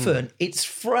often it's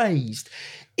phrased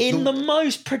in the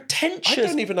most pretentious I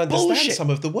don't even understand bullshit. some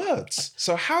of the words.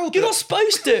 So how... You're not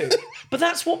supposed to. But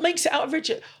that's what makes it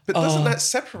outrageous. But doesn't that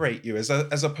separate you as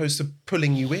opposed to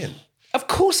pulling you in? Of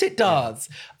course it does.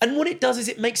 And what it does is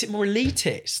it makes it more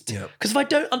elitist. Because if I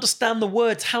don't understand the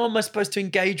words, how am I supposed to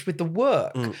engage with the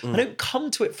work? I don't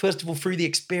come to it, first of all, through the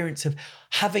experience of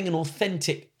having an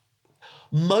authentic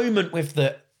moment with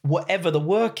whatever the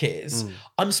work is.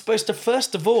 I'm supposed to,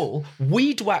 first of all,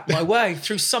 weed whack my way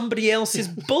through somebody else's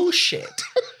bullshit.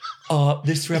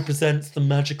 This represents the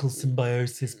magical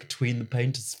symbiosis between the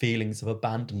painter's feelings of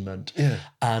abandonment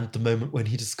and the moment when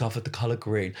he discovered the colour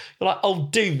green. You're like, oh,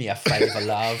 do me a favour,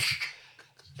 love.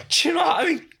 Do you know what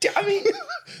I mean?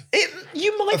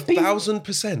 You might be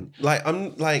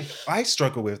 1,000%. I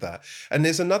struggle with that. And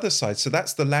there's another side. So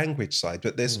that's the language side,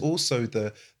 but there's also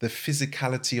the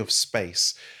physicality of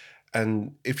space.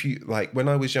 And if you when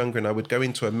I was younger and I would go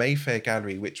into a Mayfair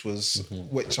gallery, which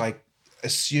I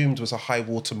assumed was a high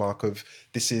watermark of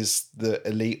this is the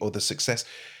elite or the success.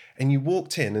 And you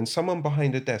walked in and someone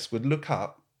behind a desk would look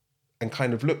up and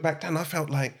kind of look back down. I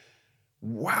felt like,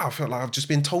 wow, I felt like I've just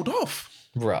been told off.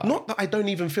 Right. Not that I don't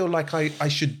even feel like I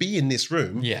should be in this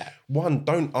room. Yeah. One,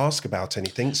 don't ask about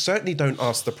anything. Certainly don't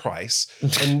ask the price.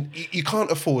 And you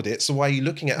can't afford it, so why are you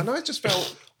looking at it? And I just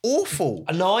felt awful.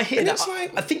 No, I hear and that. It's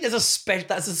like, I think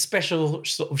that's a special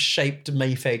sort of shaped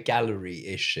Mayfair gallery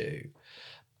issue,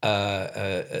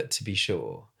 to be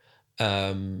sure.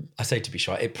 I say to be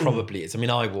sure, it probably is. I mean,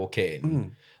 I walk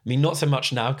in I mean, not so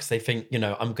much now because they think,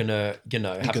 I'm going to, have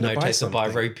gonna no buy taste of buy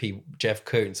something. ropey Jeff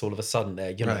Koons. All of a sudden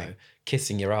they're, Right.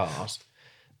 kissing your ass.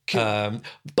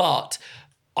 But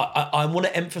I want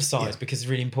to emphasize, because it's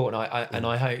really important. And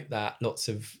I hope that lots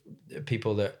of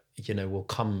people that, will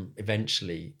come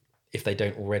eventually, if they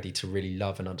don't already, to really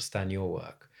love and understand your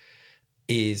work,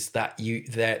 is that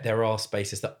there are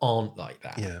spaces that aren't like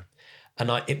that. Yeah.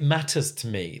 And it matters to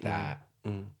me that,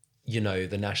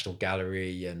 the National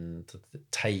Gallery and the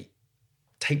Tate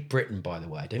Britain, by the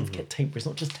way. Don't forget Tate Britain. It's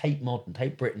not just Tate Modern,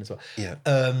 Tate Britain as well. Yeah.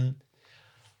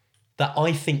 That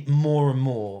I think more and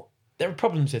more, there are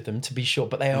problems with them, to be sure,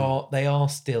 but they are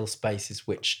still spaces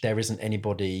which there isn't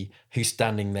anybody who's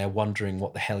standing there wondering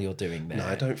what the hell you're doing there. No,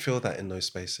 I don't feel that in those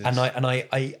spaces. And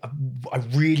I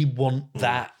really want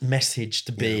that message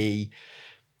to be...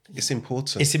 It's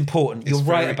important. It's important. You're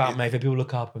right about Maeve. People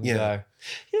look up and go...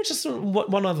 just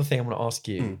one other thing I want to ask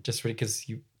you, just really because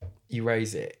you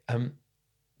raise it.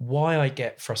 Why I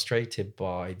get frustrated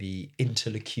by the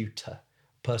interlocutor,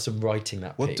 person writing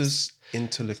that piece. What does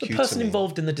interlocutor The person mean?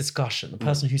 involved in the discussion, the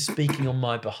person who's speaking on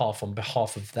behalf of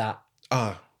that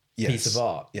piece of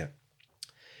art. Yeah.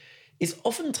 Is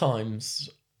oftentimes,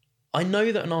 I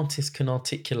know that an artist can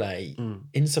articulate,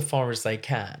 insofar as they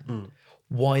can,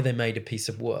 why they made a piece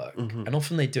of work. And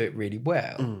often they do it really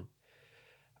well.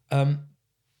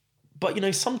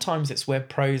 But, sometimes it's where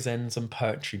prose ends and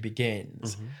poetry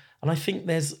begins. And I think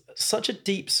there's such a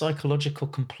deep psychological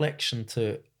complexion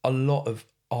to a lot of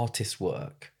artists'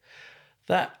 work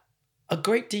that a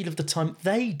great deal of the time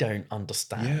they don't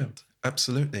understand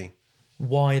Absolutely.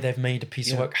 why they've made a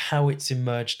piece of work, how it's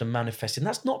emerged and manifested. And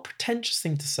that's not a pretentious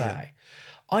thing to say.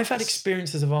 I've had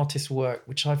experiences of artists' work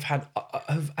which has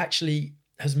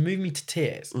moved me to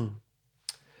tears.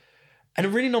 And a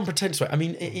really non-pretentious way. I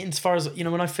mean, as far as,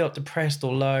 when I felt depressed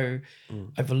or low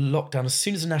over lockdown, as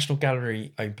soon as the National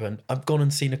Gallery opened, I've gone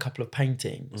and seen a couple of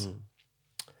paintings.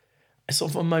 It's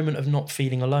sort of a moment of not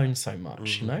feeling alone so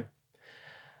much,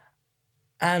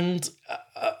 And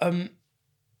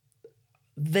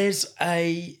there's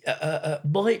my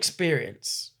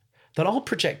experience that I'll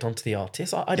project onto the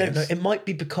artist. I don't know. It might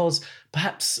be because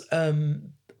perhaps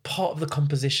part of the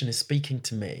composition is speaking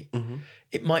to me.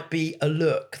 It might be a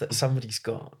look that somebody's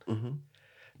got.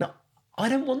 Now, I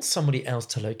don't want somebody else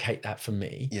to locate that for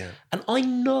me. And I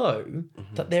know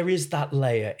that there is that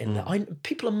layer in that.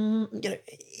 People are,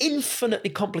 infinitely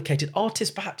complicated.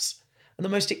 Artists, perhaps, are the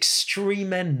most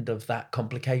extreme end of that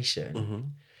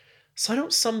complication. So I don't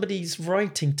want somebody's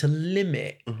writing to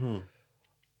limit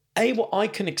what I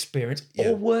can experience,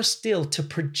 or worse still, to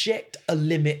project a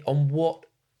limit on what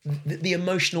the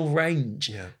emotional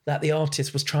range that the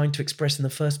artist was trying to express in the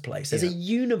first place. There's a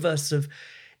universe of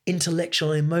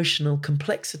intellectual, emotional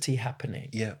complexity happening.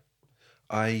 Yeah.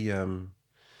 I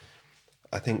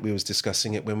think we was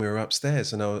discussing it when we were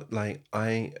upstairs, and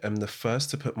I am the first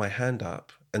to put my hand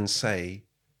up and say,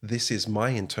 this is my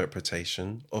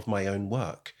interpretation of my own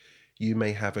work. You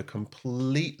may have a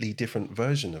completely different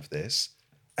version of this,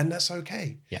 and that's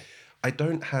okay. I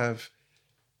don't have,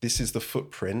 this is the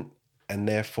footprint, and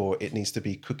therefore it needs to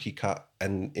be cookie cut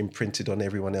and imprinted on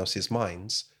everyone else's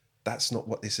minds. That's not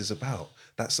what this is about.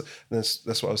 That's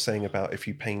what I was saying about, if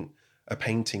you paint a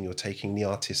painting, you're taking the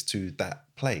artist to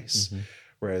that place.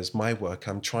 Whereas my work,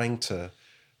 I'm trying to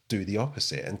do the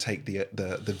opposite and take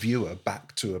the viewer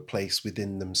back to a place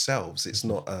within themselves. It's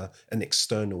not an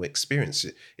external experience.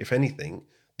 If anything,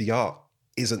 the art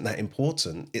isn't that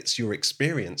important. It's your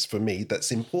experience for me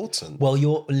that's important. Well,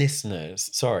 your listeners,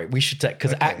 sorry, we should take,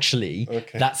 because actually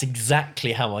that's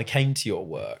exactly how I came to your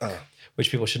work,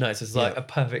 which people should know. So it's like a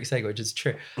perfect segue, which is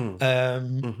true.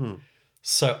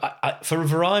 So I, for a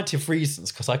variety of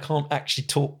reasons, because I can't actually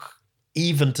talk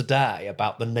even today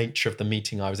about the nature of the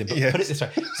meeting I was in. But put it this way,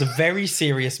 it's a very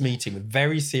serious meeting with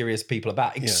very serious people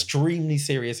about extremely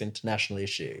serious international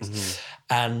issues.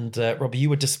 And Robbie, you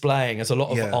were displaying, as a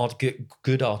lot of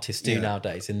good artists do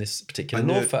nowadays, in this particular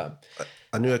law firm.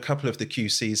 I knew a couple of the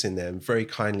QCs in there, and very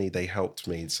kindly they helped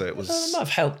me. So it was... It might have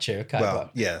helped you, okay. Well,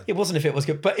 it wasn't if it was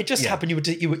good, but it just happened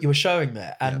you were showing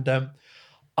there. And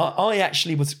I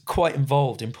actually was quite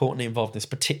importantly involved in this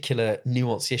particular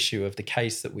nuanced issue of the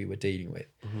case that we were dealing with.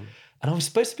 And I was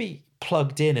supposed to be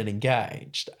plugged in and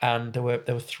engaged, and there were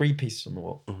 3 pieces on the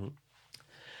wall.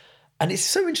 And it's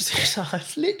so interesting. I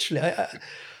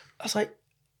was like,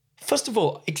 first of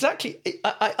all, exactly,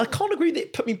 I can't agree that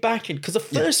it put me back in, because the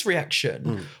first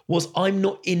reaction was, I'm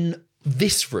not in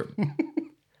this room.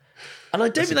 And I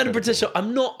don't mean that in British.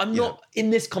 I'm not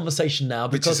in this conversation now,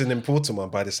 because which is an important one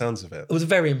by the sounds of it. It was a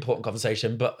very important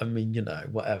conversation, but I mean,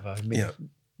 whatever. I mean,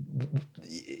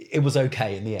 it was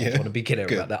okay in the end. I want to be clear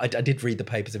about that. I did read the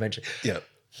papers eventually. Yeah.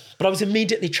 But I was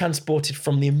immediately transported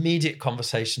from the immediate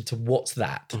conversation to what's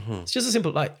that? Mm-hmm. It's just a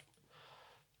simple, like,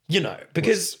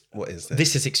 because what is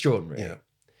this is extraordinary. Yeah.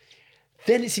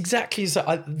 Then it's exactly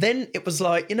so. Then it was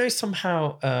like,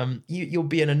 somehow you'll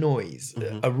be in a noise,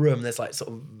 a room. There's like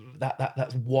sort of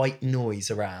that white noise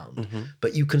around,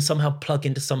 but you can somehow plug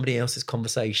into somebody else's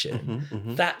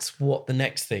conversation. That's what the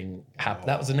next thing happened.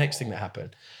 That was the next thing that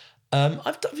happened.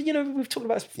 We've talked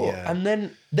about this before, and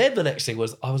then the next thing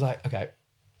was I was like, okay,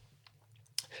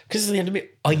 because at the end of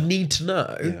it, I need to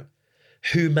know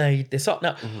who made this up.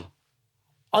 Now,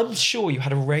 I'm sure you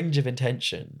had a range of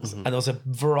intentions and there was a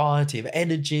variety of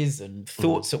energies and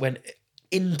thoughts that went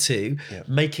into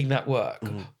making that work.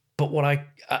 But I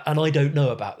don't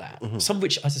know about that. Some of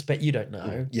which I suspect you don't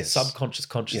know. Yes. Subconscious,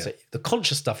 conscious. The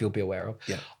conscious stuff you'll be aware of.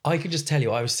 Yeah. I can just tell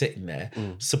you I was sitting there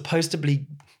supposed to be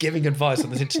giving advice on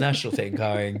this international thing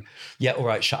going, yeah, all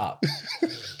right, shut up.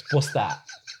 What's that?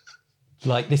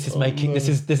 Like this is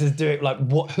this is doing like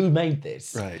what? Who made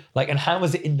this? Right. Like, and how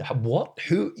is it in what?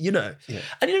 Who? And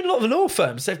a lot of the law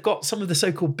firms, they've got some of the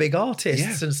so-called big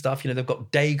artists and stuff. They've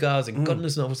got Degas and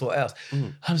goodness knows what else.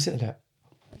 I'm sitting there,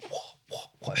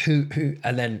 what? Who?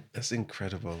 And then that's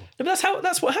incredible. But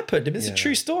that's what happened. I mean, it's a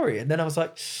true story. And then I was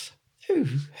like, who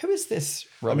is this?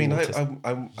 I mean,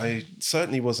 I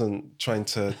certainly wasn't trying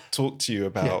to talk to you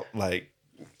about like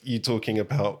you talking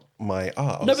about my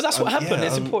art. No, but that's what happened.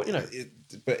 It's important,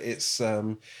 but it's,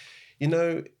 I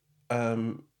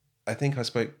think I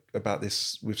spoke about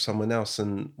this with someone else,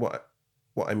 and what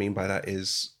I mean by that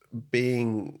is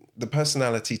being the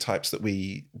personality types that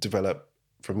we develop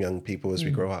from young people as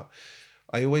we grow up.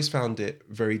 I always found it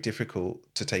very difficult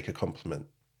to take a compliment.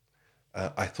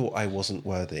 I thought I wasn't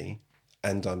worthy,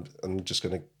 and I'm just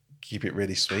going to keep it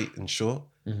really sweet and short.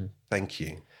 Thank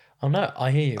you. Oh no, I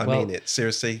hear you. I mean it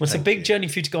seriously. Well, it's a big journey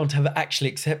for you to go on to have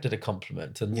actually accepted a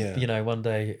compliment, and one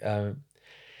day,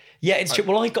 it's true.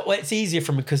 Well, it's easier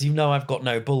for me because I've got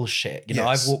no bullshit.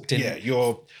 I've walked in. Yeah,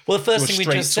 you're. Well, the first thing we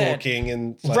just said, talking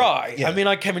and like, right. Yeah. I mean,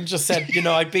 I came and just said,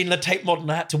 I'd been in the Tate Modern.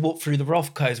 I had to walk through the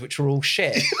Rothkos, which were all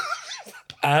shit.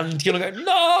 And you're going,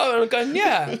 no, and I'm going,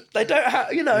 yeah, they don't have,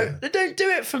 they don't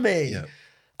do it for me. Yeah.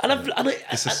 And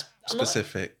this is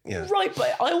specific, right,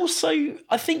 but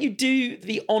I think you do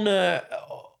the honour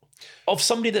of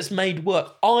somebody that's made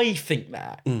work. I think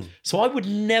that. So I would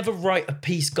never write a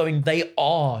piece going, they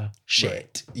are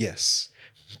shit. Right. Yes.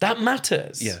 That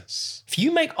matters. Yes. If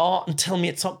you make art and tell me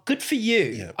it's not good for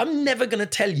you, I'm never going to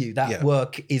tell you that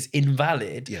work is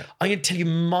invalid. I'm going to tell you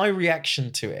my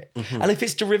reaction to it. And if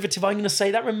it's derivative, I'm going to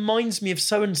say that reminds me of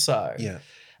so-and-so. Yeah.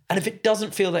 And if it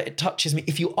doesn't feel that it touches me,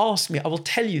 if you ask me, I will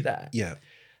tell you that. Yeah.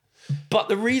 But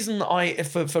the reason for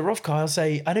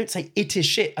Rothko, I don't say it is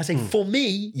shit. I say for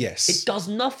me, it does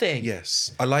nothing.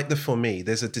 Yes. I like the for me.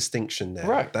 There's a distinction there.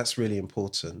 Right. That's really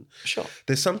important. Sure.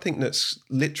 There's something that's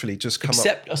literally just come up.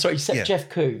 Except Jeff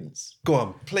Koons. Go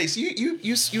on, please. You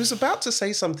was about to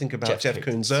say something about Jeff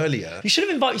Koons earlier. You should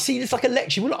have invited. You see, it's like a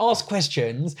lecture. You want to ask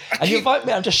questions, and you invite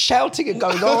me. I'm just shouting and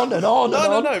going on and on.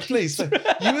 No, please.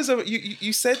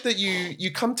 You said that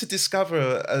you come to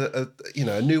discover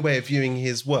a new way of viewing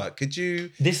his work. Could you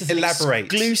elaborate?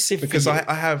 Exclusive because for you.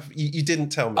 I have. You didn't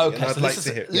tell me. Okay, and I'd so like this to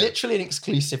is hear. literally an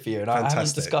exclusive for you, and I haven't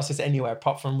Fantastic. discussed this anywhere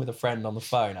apart from with a friend on the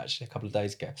phone actually a couple of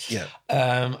days ago. Yeah.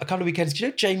 A couple of weekends. Do you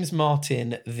know James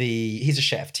Martin? He's a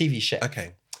chef, TV chef.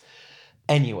 Okay.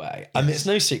 Anyway, I mean, it's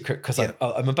no secret because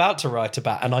I'm about to write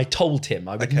about, and I told him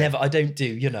I would never, I don't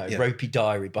do, ropey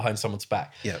diary behind someone's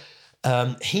back. Yeah.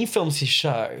 He films his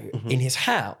show in his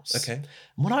house. Okay.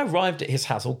 And when I arrived at his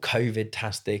house, all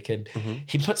COVID-tastic, and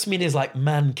he puts me in his like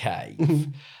man cave.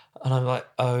 And I'm like,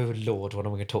 oh Lord, what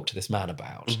am I going to talk to this man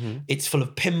about? It's full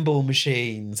of pinball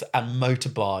machines and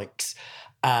motorbikes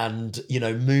and,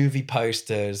 movie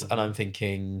posters. And I'm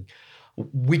thinking,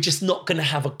 we're just not going to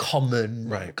have a common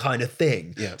kind of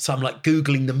thing. Yeah. So I'm like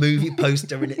Googling the movie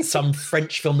poster and it's some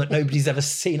French film that nobody's ever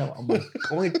seen. I'm like,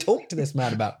 what am I going to talk to this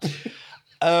man about?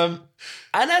 And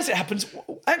as it happens,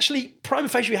 actually, prima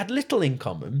facie, we had little in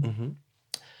common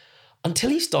until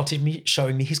he started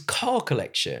showing me his car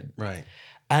collection. Right.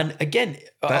 And again,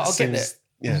 I'll get there.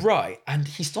 Yeah. Right. And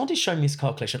he started showing me his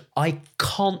car collection. I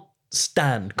can't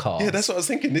stand cars. Yeah, that's what I was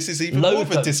thinking. This is even more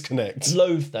of a disconnect.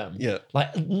 Loathe them. Yeah.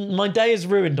 Like, my day is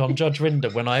ruined on Judge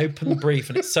Rinder when I open the brief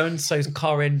and it's so-and-so's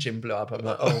car engine blew up. I'm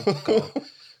like, oh, God.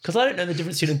 Because I don't know the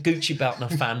difference between a Gucci belt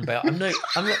and a fan belt. I'm not...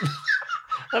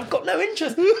 I've got no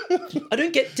interest. I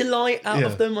don't get delight out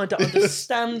of them. I don't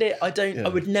understand it. I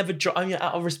would never drive. I mean,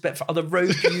 out of respect for other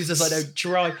road users, I don't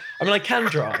drive. I mean, I can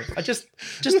drive. I just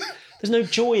there's no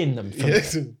joy in them for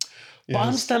me. But I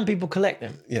understand people collect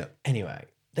them. Yeah. Anyway,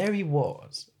 there he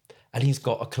was. And he's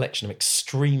got a collection of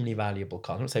extremely valuable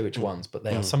cars. I won't say which ones, but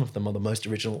they are, some of them are the most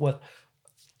original. Well,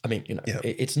 I mean,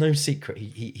 it's no secret.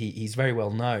 He's very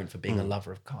well known for being a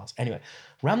lover of cars. Anyway,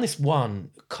 around this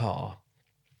one car,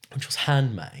 which was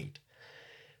handmade,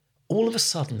 all of a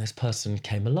sudden this person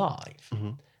came alive.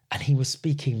 And he was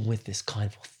speaking with this kind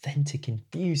of authentic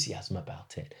enthusiasm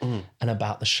about it and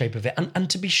about the shape of it. And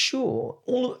to be sure,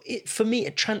 for me,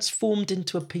 it transformed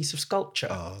into a piece of sculpture.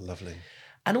 Oh, lovely.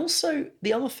 And also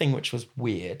the other thing which was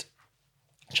weird,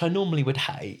 which I normally would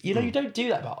hate, you don't do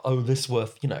that about, this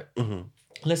worth,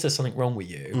 unless there's something wrong with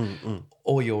you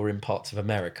or you're in parts of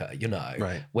America,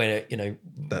 right. where,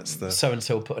 that's the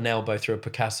so-and-so will put an elbow through a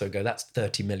Picasso, go, that's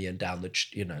 30 million down the,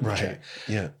 the right. check.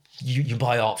 Yeah. You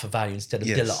buy art for value instead of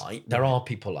delight. There are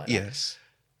people like that. Yes.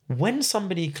 When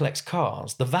somebody collects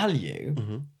cars, the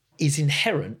value is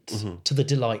inherent to the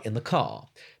delight in the car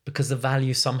because the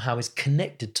value somehow is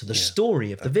connected to the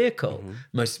story of the vehicle.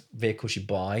 Most vehicles you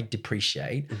buy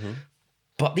depreciate,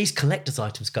 but these collector's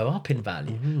items go up in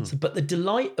value. But the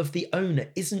delight of the owner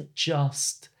isn't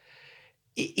just...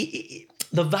 the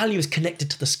value is connected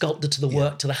to the sculptor, to the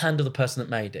work, to the hand of the person that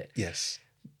made it. Yes.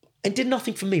 It did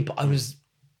nothing for me, but I was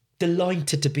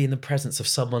delighted to be in the presence of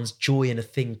someone's joy in a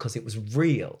thing because it was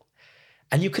real.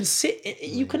 And you can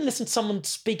you can listen to someone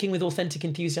speaking with authentic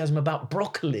enthusiasm about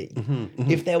broccoli.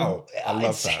 If they're, I love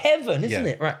it's that. heaven, isn't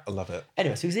it? Right. I love it.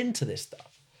 Anyway, so he was into this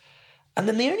stuff. And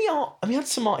then the only art, he had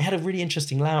some art, he had a really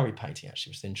interesting Lowry painting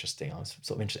actually, which was interesting. I was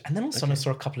sort of interested. And then all of a sudden I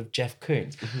saw a couple of Jeff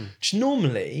Koons, which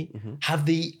normally have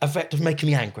the effect of making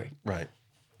me angry. Right.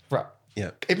 Right.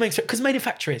 Yeah. It makes it, because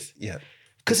manufacturers. Yeah.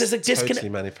 Because there's a disconnect totally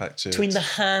manufactured between the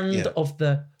hand of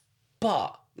the...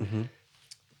 But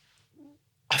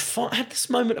I had this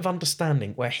moment of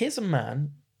understanding where here's a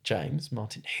man, James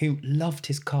Martin, who loved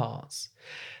his cars.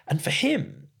 And for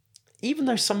him, even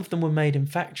though some of them were made in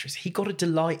factories, he got a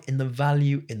delight in the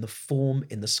value, in the form,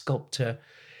 in the sculptor,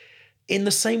 in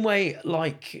the same way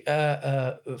like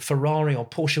Ferrari or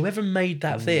Porsche, whoever made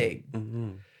that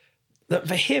thing, that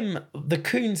for him, the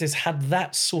Koonses had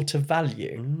that sort of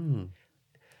value.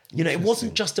 It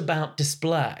wasn't just about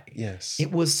display. Yes. It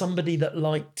was somebody that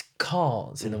liked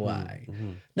cars in a way.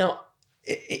 Now,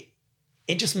 it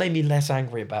just made me less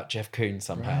angry about Jeff Koons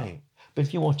somehow. Right. But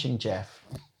if you're watching Jeff,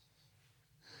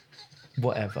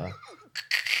 whatever.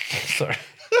 Sorry.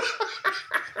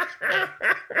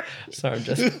 Sorry, I'm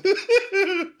just...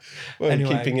 Well,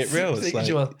 anyway, keeping it real. It's like, I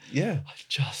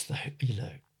just,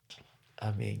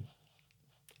 I mean,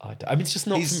 it's just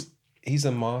not... He's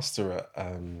a master at...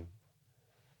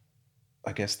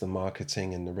 I guess the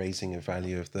marketing and the raising of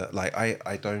value of the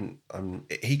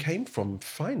he came from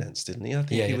finance, didn't he? I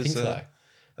think he was. I think so.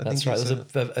 That's right.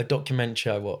 There was a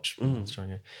documentary I watched.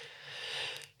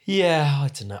 Yeah, I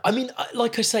don't know. I mean,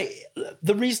 like I say,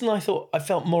 the reason I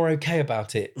felt more okay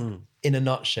about it in a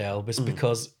nutshell was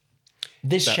because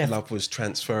this that chef love was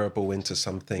transferable into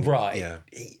something. Right. Yeah.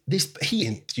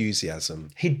 Enthusiasm.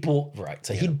 He'd bought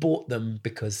he'd bought them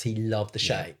because he loved the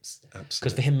shapes. Absolutely.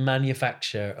 Because for him,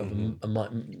 manufacture of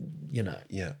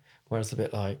Yeah. Whereas a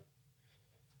bit like,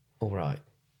 all right.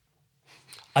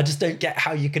 I just don't get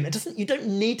how you can. You don't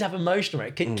need to have emotion,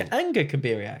 right? Anger can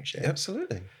be a reaction.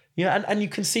 Absolutely. Yeah, and you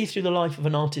can see through the life of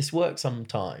an artist's work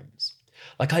sometimes.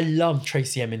 Like I love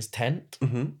Tracy Emin's Tent.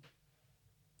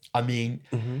 I mean,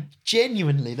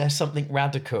 genuinely, there's something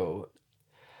radical.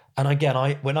 And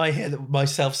again, when I hear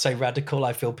myself say radical,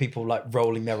 I feel people like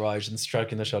rolling their eyes and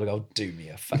stroking their shoulder, go, do me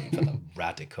a favour,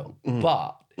 radical.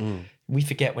 But we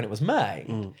forget when it was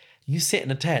made. You sit in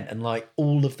a tent and like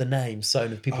all of the names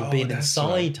sewn of people being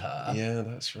inside her. Yeah,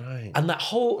 that's right. And that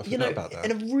whole, in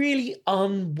a really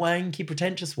unwanky,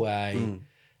 pretentious way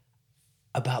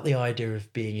about the idea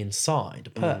of being inside a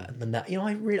person. And that,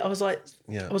 I was like,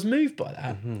 I was moved by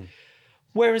that.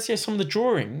 Whereas, some of the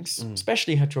drawings,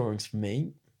 especially her drawings for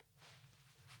me,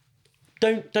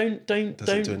 don't do anything.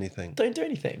 Don't do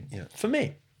anything for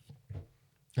me.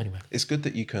 Anyway. It's good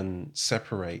that you can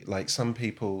separate, like some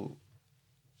people...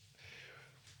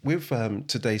 With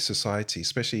today's society,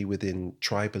 especially within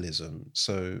tribalism,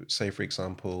 so say, for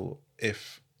example,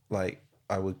 if, like,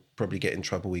 I would probably get in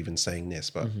trouble even saying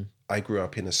this, but I grew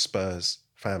up in a Spurs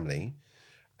family,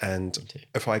 and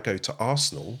if I go to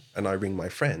Arsenal and I ring my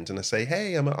friend and I say,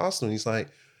 hey, I'm at Arsenal, he's like,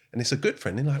 and it's a good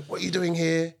friend, and like, what are you doing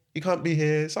here? You can't be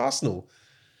here, it's Arsenal.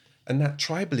 And that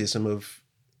tribalism of,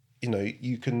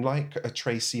 you can like a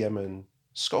Tracy Emin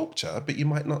sculpture, but you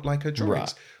might not like her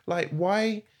drawings. Like,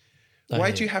 why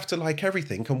do you have to like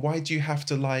everything? And why do you have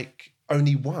to like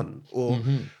only one? Or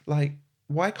like,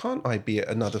 why can't I be at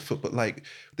another football? Like,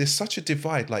 there's such a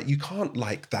divide. Like, you can't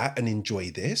like that and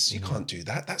enjoy this. You can't do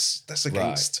that. That's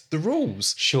against the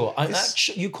rules. Sure.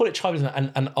 You call it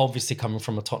tribalism, and obviously coming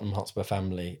from a Tottenham Hotspur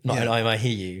family, and I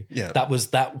hear you. Yeah. That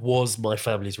was my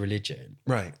family's religion.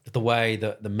 Right. The way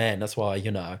that the men, that's why,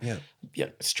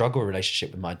 struggle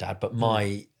relationship with my dad, but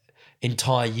my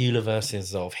entire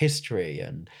universes of history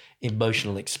and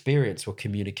emotional experience were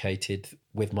communicated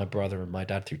with my brother and my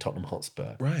dad through Tottenham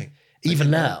Hotspur. Right.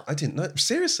 Even now. I didn't know.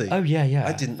 Seriously? Oh, yeah.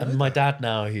 I didn't know And my that. dad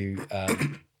now, who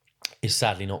is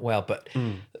sadly not well, but,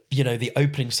 the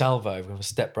opening salvo, we have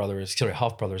a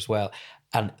half brother as well,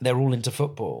 and they're all into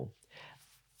football.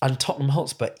 And Tottenham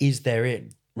Hotspur is their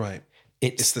in. Right.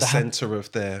 It's the centre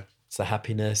of their... It's the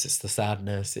happiness, it's the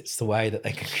sadness, it's the way that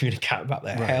they can communicate about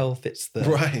their health, it's the...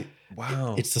 Right.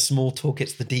 Wow. It's the small talk,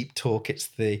 it's the deep talk,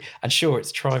 and sure,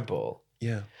 it's tribal.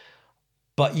 Yeah.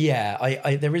 But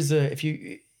yeah, there is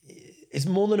it's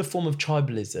more than a form of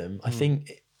tribalism. I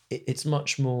think it's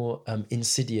much more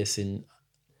insidious in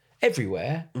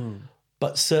everywhere,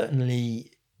 but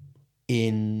certainly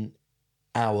in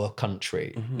our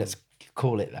country, let's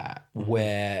call it that,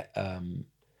 where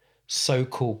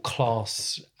so-called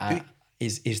class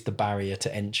is the barrier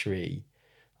to entry.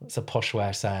 It's a posh way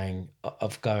of saying,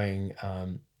 of going,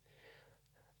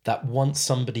 that once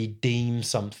somebody deems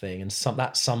something, and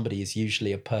that somebody is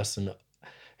usually a person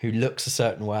who looks a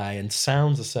certain way and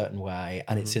sounds a certain way,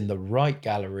 and it's in the right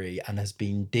gallery and has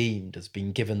been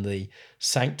given the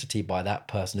sanctity by that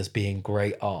person as being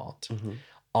great art.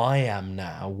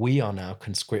 We are now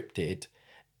conscripted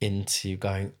into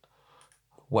going,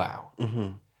 wow.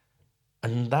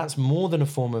 And that's more than a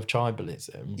form of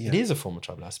tribalism. Yeah. It is a form of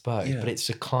tribalism, I suppose, but it's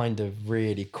a kind of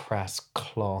really crass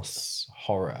class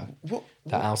horror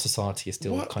that our society is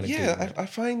still kind of doing. Yeah, I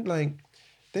find like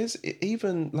there's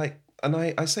even like, and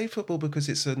I say football because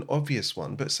it's an obvious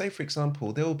one, but say, for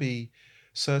example, there'll be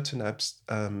certain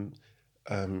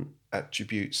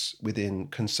attributes within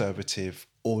Conservative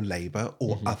or Labour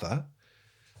or other,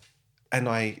 and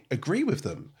I agree with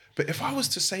them. But if I was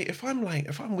to say, if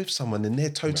I'm with someone and they're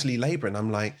totally Labour and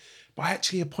I'm like, but I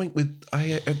actually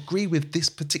I agree with this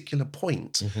particular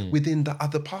point within the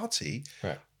other party,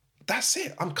 that's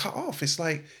it. I'm cut off. It's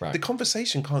like the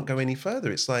conversation can't go any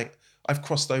further. It's like I've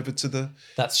crossed over to the...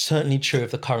 That's certainly true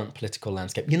of the current political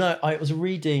landscape. I was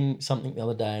reading something the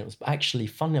other day, and it was actually,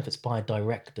 funny enough, it's by a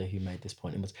director who made this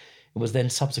point. It was then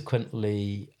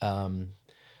subsequently, I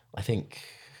think,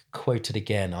 quoted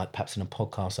again, perhaps in a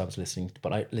podcast I was listening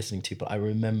to, but I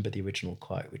remember the original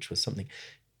quote, which was something: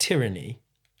 tyranny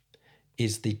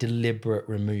is the deliberate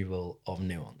removal of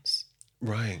nuance.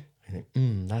 Right. I think,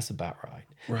 that's about right.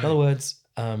 In other words,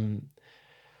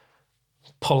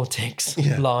 politics,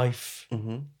 life,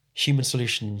 human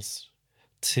solutions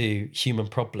to human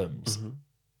problems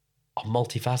are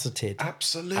multifaceted.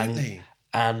 Absolutely.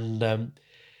 And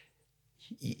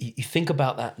you think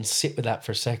about that and sit with that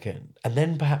for a second. And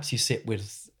then perhaps you sit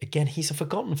with, again, he's a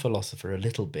forgotten philosopher a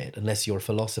little bit, unless you're a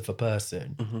philosopher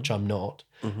person, which I'm not.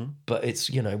 But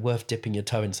it's, worth dipping your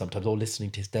toe in sometimes, or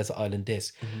listening to his Desert Island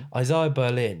Disc. Isaiah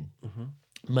Berlin,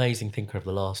 amazing thinker of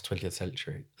the last 20th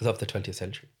century, of the 20th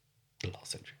century, the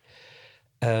last century,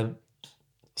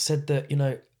 said that,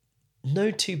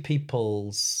 no two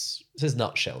people's, this is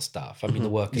nutshell stuff. I mean, the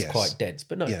work is quite dense,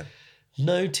 but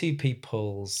no two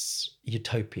people's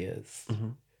utopias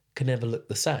can ever look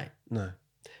the same. No.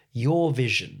 Your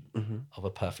vision of a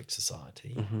perfect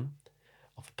society,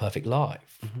 of a perfect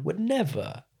life, would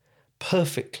never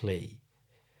perfectly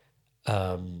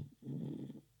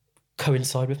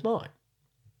coincide with mine.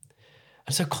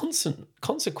 And so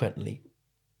consequently,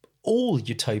 all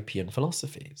utopian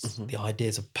philosophies, the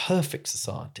ideas of perfect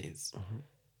societies,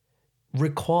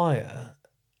 require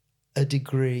an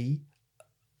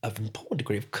important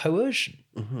degree of coercion.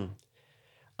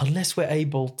 Unless we're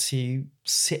able to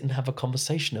sit and have a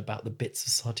conversation about the bits of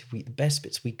society, the best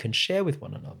bits we can share with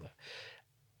one another,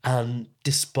 and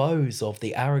dispose of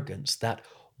the arrogance that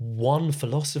one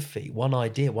philosophy, one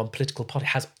idea, one political party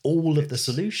has all of the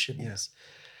solutions.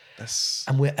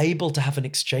 And we're able to have an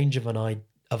exchange of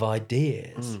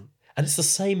ideas. And it's the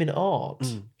same in art.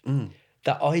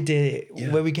 That idea,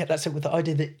 where we get that with the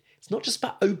idea that it's not just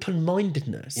about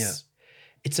open-mindedness.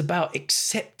 It's about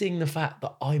accepting the fact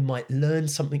that I might learn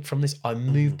something from this. I'm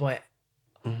moved by it.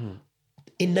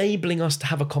 Enabling us to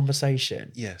have a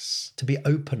conversation. Yes. To be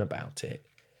open about it,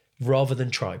 rather than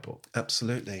tribal.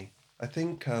 Absolutely. I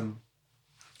think, I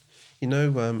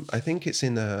think it's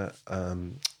in a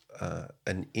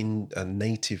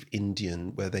native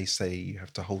Indian where they say you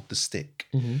have to hold the stick.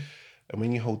 And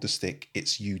when you hold the stick,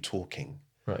 it's you talking.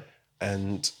 Right.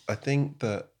 And I think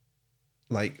that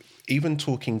like even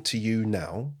talking to you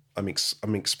now, I'm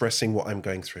expressing what I'm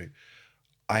going through.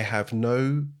 I have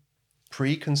no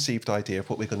preconceived idea of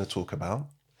what we're going to talk about.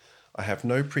 I have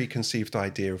no preconceived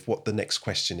idea of what the next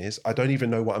question is. I don't even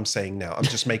know what I'm saying now. I'm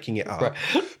just making it up. Right.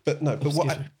 But no,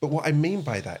 but what I mean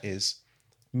by that is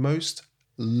most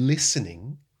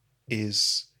listening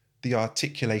is the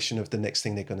articulation of the next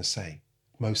thing they're going to say.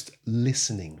 Most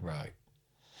listening. Right.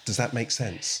 Does that make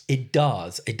sense? It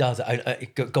does. It does.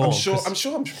 Go on.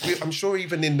 I'm sure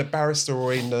even in the barrister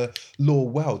or in the law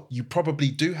world, you probably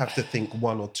do have to think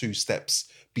one or two steps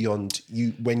beyond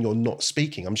you when you're not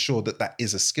speaking. I'm sure that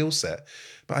is a skill set.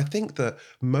 But I think that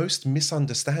most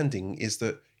misunderstanding is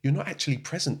that you're not actually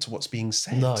present to what's being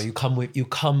said. No, you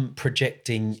come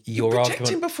projecting your projecting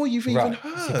argument before you've even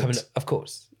heard. So of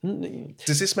course.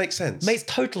 Does this make sense? Makes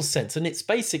total sense. And it's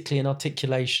basically an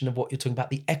articulation of what you're talking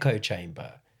about, the echo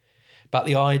chamber. About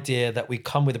the idea that we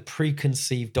come with a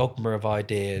preconceived dogma of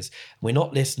ideas. We're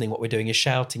not listening. What we're doing is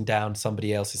shouting down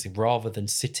somebody else's rather than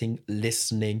sitting,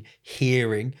 listening,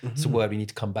 hearing. It's a word we need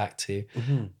to come back to.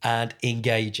 And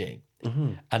engaging.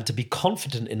 And to be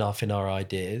confident enough in our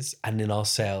ideas and in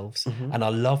ourselves and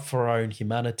our love for our own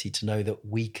humanity to know that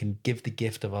we can give the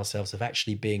gift of ourselves of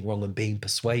actually being wrong and being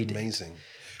persuaded. Amazing.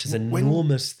 Which is an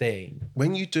enormous thing.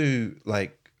 When you do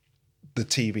like the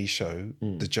TV show,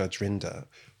 The Judge Rinder,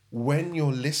 when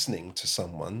you're listening to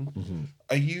someone,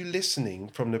 are you listening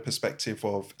from the perspective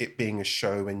of it being a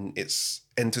show and it's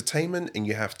entertainment and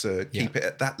you have to keep it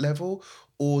at that level?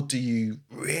 Or do you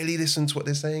really listen to what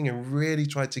they're saying and really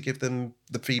try to give them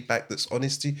the feedback that's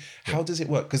honest to you? How does it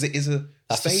work? Because it is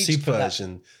that's staged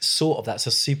version. That's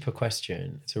a super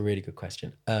question. It's a really good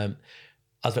question. I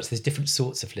was about to say there's different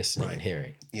sorts of listening and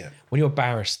hearing. Yeah. When you're a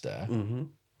barrister,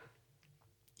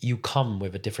 you come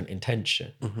with a different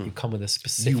intention. You come with a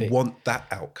specific... You want that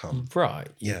outcome. Right.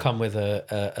 You Yeah. come with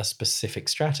a specific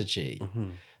strategy,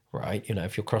 right? You know,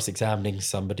 if you're cross-examining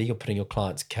somebody, you're putting your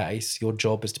client's case, your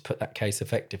job is to put that case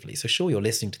effectively. So sure, you're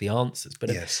listening to the answers,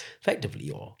 but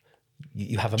effectively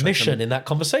you have a mission in that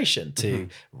conversation to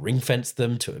ring fence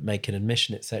them, to make an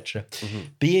admission, etc.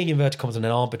 Being inverted commas an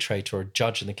arbitrator or a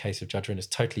judge in the case of Judge Rinder is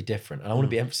totally different. And I want to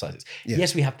be emphasised this.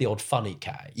 Yes, we have the odd funny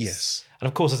case. Yes. And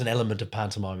of course, there's an element of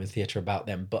pantomime and theatre about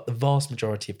them, but the vast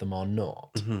majority of them are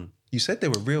not. You said they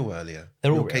were real earlier.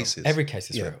 They're all real real. cases. Every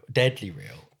case is real, deadly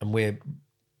real. And we're,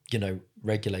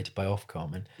 regulated by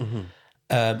Ofcom.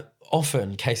 And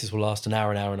often cases will last an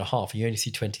hour and a half. And you only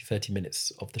see 20, 30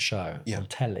 minutes of the show on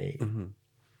telly.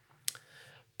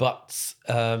 But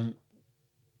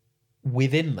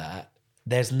within that,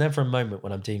 there's never a moment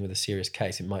when I'm dealing with a serious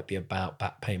case. It might be about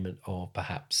back payment or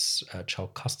perhaps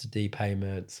child custody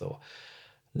payments, or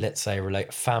let's say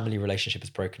a family relationship has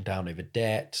broken down over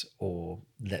debt, or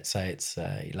let's say it's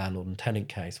a landlord and tenant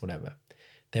case, whatever.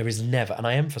 There is never, and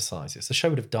I emphasise this, the show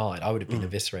would have died. I would have been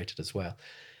eviscerated as well.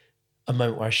 A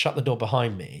moment where I shut the door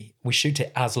behind me, we shoot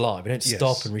it as live. We don't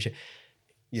stop and reshoot.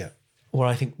 Yeah. Where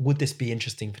I think, would this be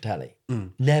interesting for telly?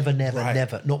 Never,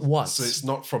 never, not once. So it's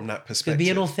not from that perspective. It's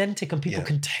going to be inauthentic and people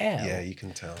can tell. Yeah, you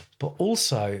can tell. But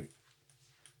also,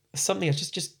 something that's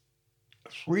just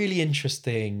really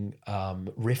interesting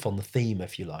riff on the theme,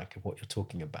 if you like, of what you're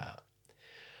talking about.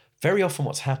 Very often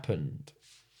what's happened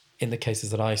in the cases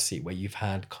that I see where you've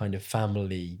had kind of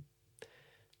family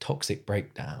toxic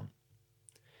breakdown,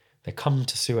 they come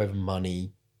to sue over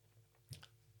money,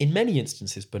 in many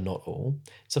instances, but not all.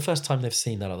 It's the first time they've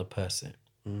seen that other person.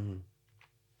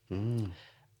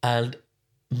 And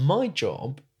my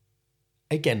job,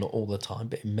 again, not all the time,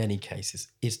 but in many cases,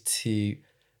 is to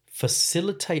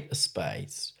facilitate a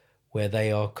space where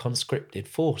they are conscripted,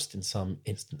 forced in some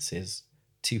instances,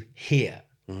 to hear,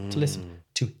 to listen,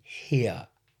 to hear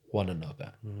one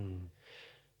another.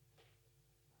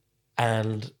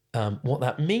 And what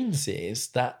that means is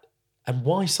that, and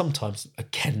why sometimes,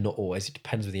 again, not always, it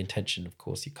depends with the intention, of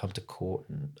course, you come to court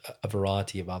and a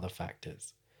variety of other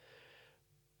factors.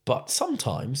 But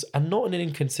sometimes, and not in an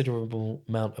inconsiderable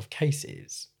amount of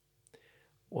cases,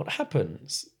 what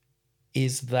happens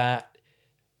is that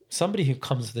somebody who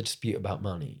comes with a dispute about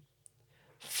money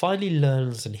finally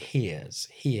learns and hears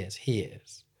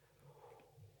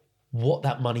what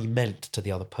that money meant to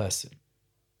the other person.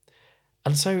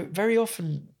 And so very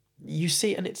often you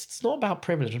see, and it's not about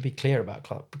privilege, to be clear about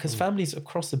Clark, because families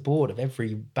across the board of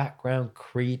every background,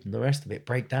 creed, and the rest of it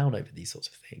break down over these sorts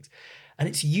of things. And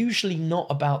it's usually not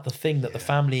about the thing that the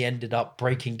family ended up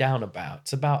breaking down about.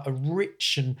 It's about a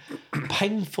rich and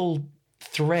painful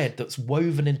thread that's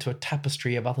woven into a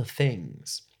tapestry of other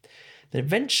things. Then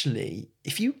eventually,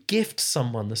 if you gift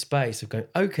someone the space of going,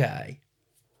 okay,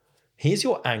 Here's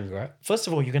your anger. First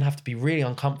of all, you're going to have to be really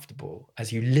uncomfortable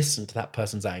as you listen to that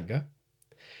person's anger.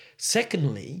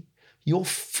 Secondly, you're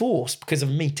forced, because of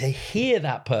me, to hear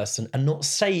that person and not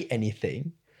say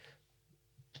anything.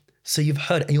 So you've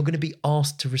heard it, and you're going to be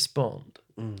asked to respond.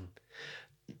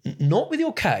 Not with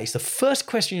your case. The first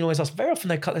question you always ask, very often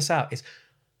they cut this out, is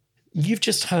you've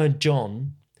just heard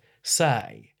John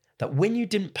say that when you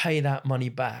didn't pay that money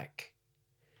back,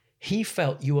 he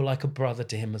felt you were like a brother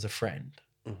to him as a friend.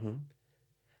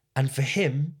 And for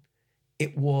him,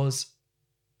 it was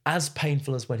as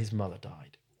painful as when his mother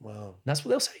died. Wow. That's what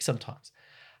they'll say sometimes.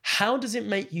 How does it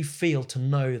make you feel to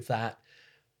know that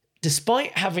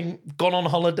despite having gone on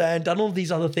holiday and done all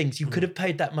these other things, you could have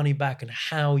paid that money back, and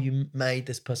how you made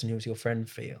this person who was your friend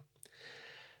feel?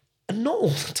 And not all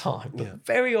the time, but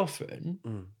very often,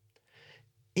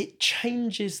 it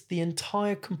changes the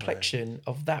entire complexion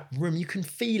of that room. You can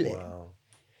feel it,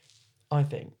 I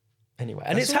think. Anyway,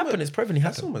 and it's happened. It's proven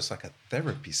happened. That's almost like a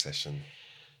therapy session.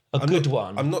 A good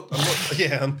one. I'm not.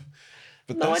 Yeah.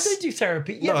 But no, I don't do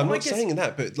therapy. Yeah, no, I'm not saying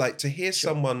that. But like to hear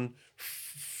someone,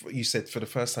 you said for the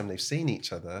first time they've seen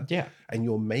each other. Yeah. And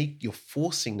you're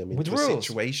forcing them into a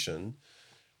situation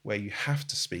where you have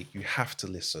to speak, you have to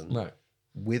listen, right,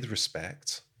 with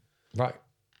respect, right.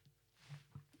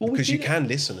 Well, because you can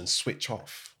listen and switch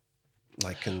off.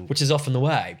 Which is often the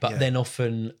way, but then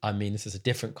often, I mean, this is a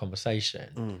different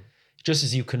conversation. Just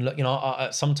as you can look,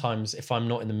 sometimes if I'm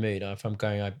not in the mood, if I'm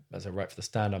going, as I write for the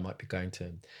Stand, I might be going to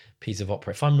a piece of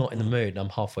opera. If I'm not in the mood and I'm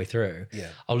halfway through,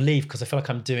 I'll leave because I feel like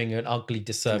I'm doing an ugly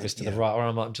disservice to the right, or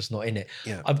I'm just not in it.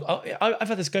 Yeah. I've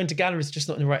had this going to galleries, just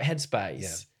not in the right headspace.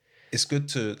 Yeah. It's good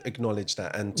to acknowledge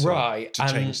that and to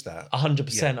change that.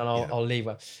 100%, and I'll leave.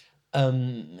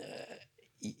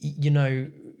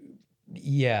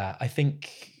 I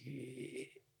think...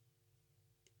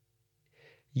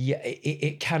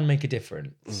 it can make a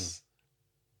difference.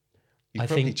 You've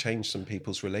probably changed some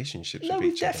people's relationships with each other.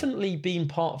 We've definitely been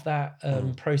part of that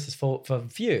process for a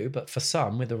few, but for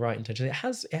some, with the right intention, it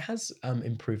has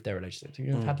improved their relationships.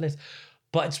 I've had less.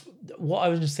 But it's, what I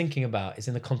was just thinking about is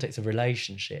in the context of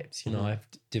relationships. I've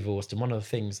divorced, and one of the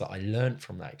things that I learned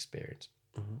from that experience,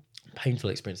 painful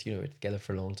experience, we're together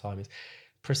for a long time, is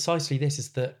precisely this, is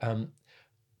that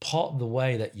part of the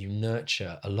way that you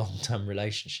nurture a long-term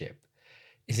relationship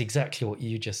is exactly what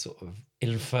you just sort of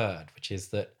inferred, which is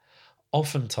that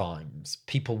oftentimes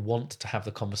people want to have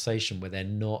the conversation where they're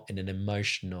not in an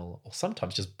emotional or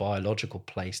sometimes just biological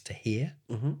place to hear.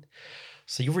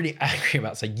 So you're really angry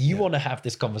about saying you want to have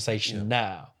this conversation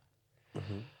now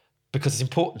because it's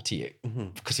important to you,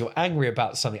 because you're angry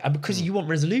about something, and because you want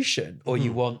resolution or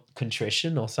you want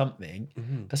contrition or something.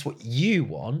 That's what you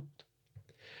want.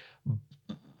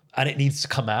 And it needs to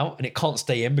come out, and it can't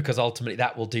stay in, because ultimately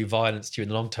that will do violence to you in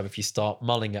the long term if you start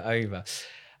mulling it over.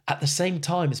 At the same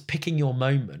time as picking your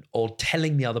moment or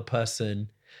telling the other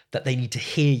person that they need to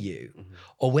hear you,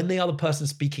 or when the other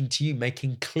person's speaking to you,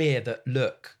 making clear that,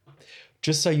 look,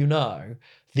 just so you know,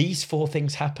 these 4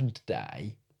 things happened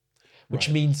today, which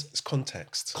means... It's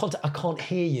context. I can't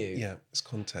hear you. Yeah, it's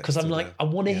context. Because I'm like, I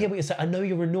want to hear what you're saying. I know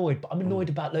you're annoyed, but I'm annoyed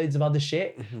about loads of other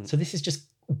shit. So this is just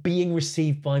being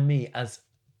received by me as...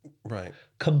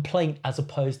 complaint, as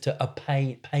opposed to a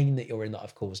pain that you're in that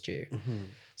I've caused you.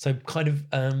 So kind of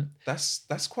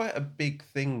that's quite a big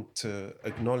thing to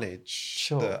acknowledge.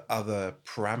 The other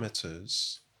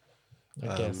parameters.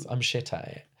 I guess I'm shit at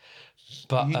it.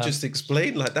 But you just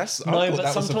explained like that's. No, I thought but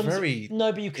that sometimes was a very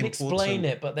but you can explain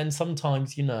it. But then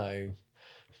sometimes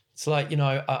it's like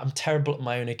I'm terrible at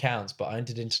my own accounts, but I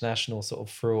did international sort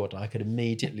of fraud, and I could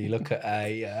immediately look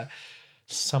at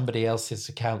somebody else's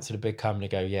accounts at a big company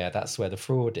and go, yeah, that's where the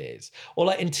fraud is. Or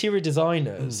like interior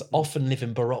designers often live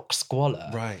in Baroque squalor.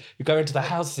 Right. You go into the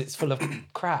houses, it's full of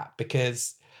crap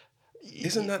because...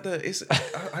 Isn't that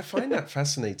I find that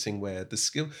fascinating, where the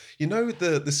skill,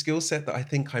 the skill set that I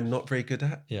think I'm not very good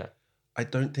at? Yeah. I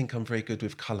don't think I'm very good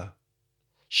with colour.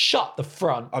 Shut the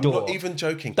front door. I'm not even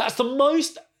joking. That's the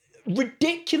most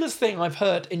ridiculous thing I've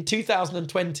heard in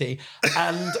 2020,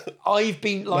 and I've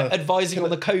been advising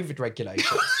on the COVID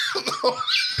regulations.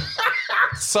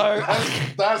 So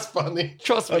that's funny.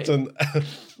 Trust me. A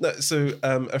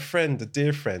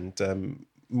dear friend,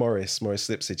 Maurice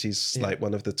Lipsitch, he's like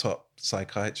one of the top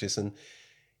psychiatrists in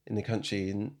the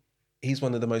country, and he's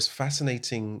one of the most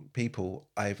fascinating people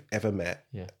I've ever met.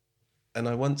 Yeah. And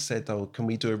I once said, "Oh, can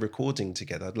we do a recording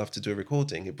together? I'd love to do a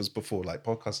recording." It was before like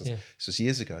podcasts. Yeah. This was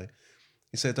years ago.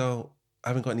 He said, "Oh, I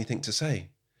haven't got anything to say."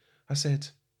 I said,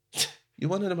 "You're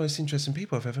one of the most interesting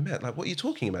people I've ever met. Like, what are you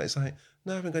talking about?" It's like,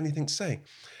 "No, I haven't got anything to say."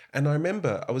 And I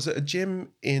remember I was at a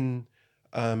gym in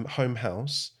Home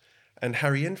House, and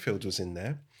Harry Enfield was in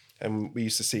there. And we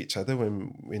used to see each other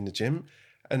when we were in the gym.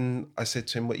 And I said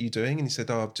to him, "What are you doing?" And he said,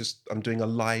 "Oh, I'm doing a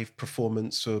live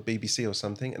performance for BBC or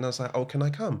something." And I was like, "Oh, can I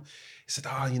come?" He said,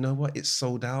 "Oh, you know what? It's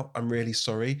sold out. I'm really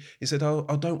sorry." He said, "Oh,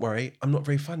 don't worry. I'm not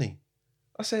very funny."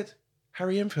 I said,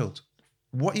 "Harry Enfield,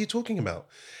 what are you talking about?"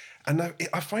 And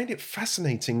I find it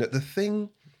fascinating that the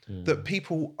thing that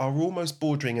people are almost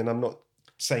bordering, and I'm not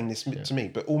saying this to me,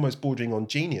 but almost bordering on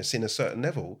genius in a certain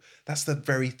level, that's the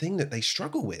very thing that they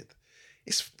struggle with.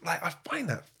 It's like, I find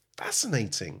that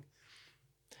fascinating.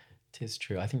 It is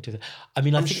true. I think. I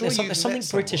mean, I think sure there's something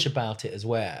British someone. about it as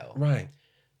well. Right.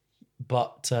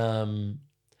 But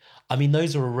I mean,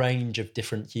 those are a range of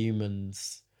different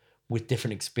humans with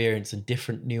different experience and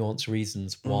different nuanced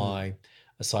reasons why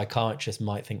a psychiatrist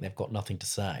might think they've got nothing to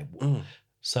say.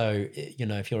 So, you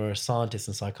know, if you're a scientist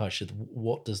and psychiatrist,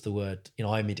 what does the word, you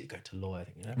know, I immediately go to lawyer,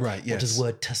 you know, right, yes. What does the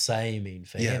word to say mean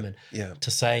for him? And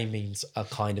to say means a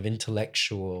kind of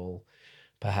intellectual,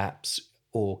 perhaps,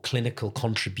 or clinical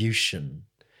contribution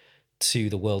to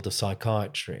the world of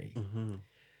psychiatry.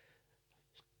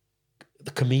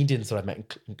 The comedians that I've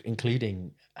met,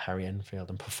 including Harry Enfield,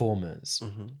 and performers,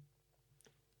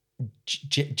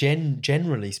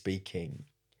 generally speaking,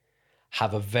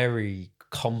 have a very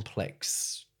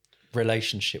complex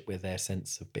relationship with their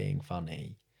sense of being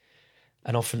funny,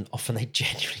 and often they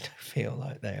genuinely don't feel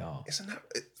like they are. Isn't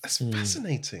that's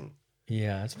fascinating?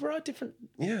 Yeah, it's very different.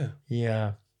 Yeah.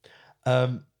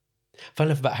 Fun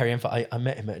enough about Harry Enfield, I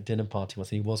met him at a dinner party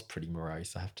once, and he was pretty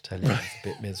morose. I have to tell you, he was a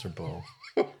bit miserable.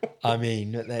 I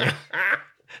mean, I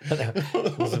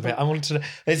wanted to.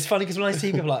 It's funny because when I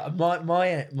see people, like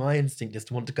my instinct is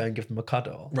to want to go and give them a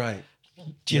cuddle. Right.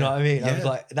 Do you know what I mean? Yeah. I was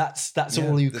like, that's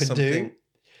all you can do.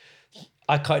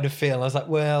 I kind of feel, I was like,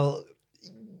 well,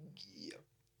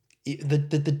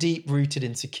 the deep rooted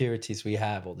insecurities we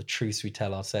have, or the truths we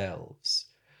tell ourselves,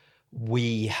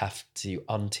 we have to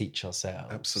unteach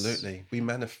ourselves. Absolutely. We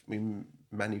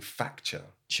manufacture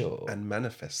and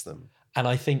manifest them. And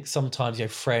I think sometimes, you know,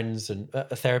 friends and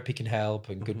therapy can help,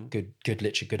 and good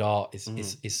literature, good art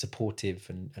is supportive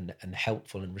and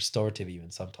helpful and restorative, even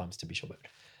sometimes, to be sure.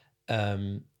 But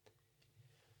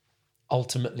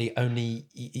ultimately, only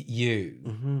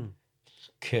you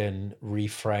can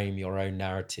reframe your own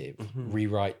narrative,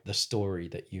 rewrite the story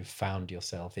that you've found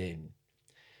yourself in,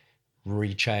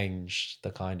 rechange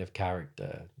the kind of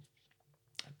character,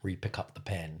 re-pick up the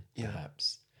pen,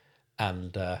 perhaps,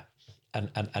 and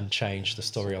change the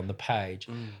story on the page.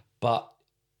 But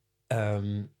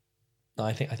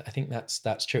I think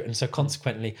that's true. And so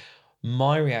consequently,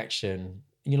 my reaction,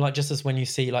 you know, like, just as when you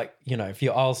see, like, you know,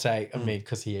 I'll say, I mean,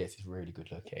 because he's really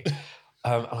good looking.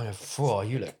 And I go, "Oh,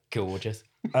 you look gorgeous."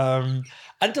 And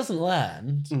it doesn't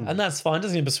land, and that's fine. It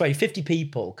doesn't even persuade. 50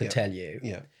 people could tell you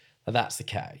that that's the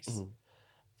case.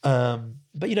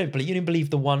 But you don't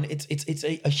believe the one. It's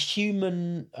a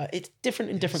human. It's different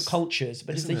in different cultures,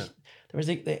 but there is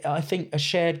I think a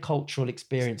shared cultural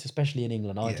experience, especially in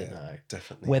England. I don't know,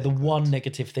 definitely, where the one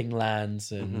negative thing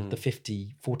lands and the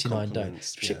 49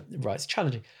 don't. Right, it's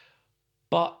challenging.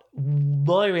 But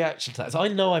my reaction to that is, I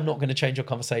know I'm not going to change your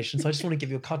conversation, so I just want to give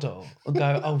you a cuddle and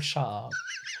go, "Oh, shut up."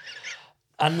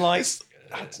 And like,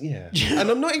 and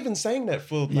I'm not even saying that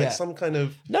for like some kind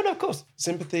of of course,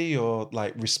 sympathy or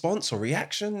like response or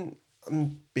reaction.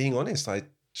 I'm being honest, I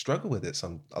struggle with it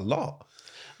a lot.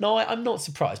 No, I'm not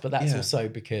surprised, but that's also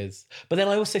because. But then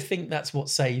I also think that's what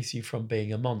saves you from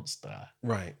being a monster.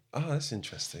 Right. Oh, that's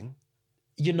interesting.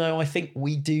 You know, I think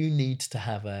we do need to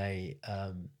have a.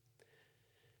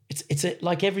 It's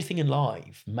like everything in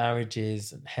life,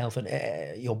 marriages and health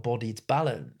and your body, it's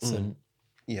balance. And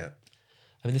I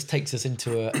mean, this takes us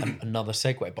into another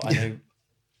segue, but I know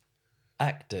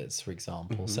actors, for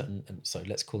example, certain, and so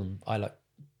let's call them, I like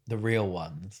the real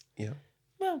ones. Yeah.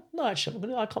 Well, no,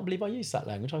 actually, I can't believe I used that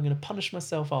language. I'm going to punish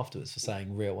myself afterwards for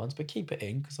saying real ones, but keep it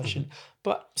in because I shouldn't.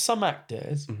 But some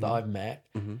actors that I've met,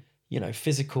 you know,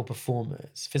 physical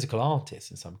performers, physical artists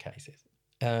in some cases,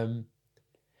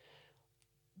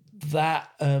 that,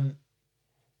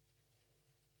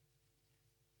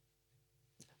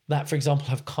 for example,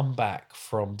 have come back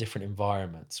from different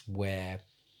environments where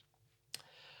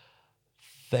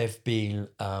they've been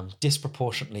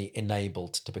disproportionately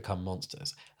enabled to become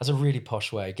monsters. As a really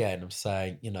posh way, again, of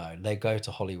saying, you know, they go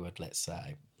to Hollywood, let's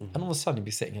say, and all of a sudden you'd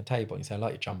be sitting at a table and you say, "I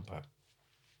like your jumper."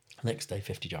 Next day,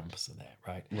 50 jumpers are there,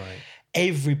 right? Right.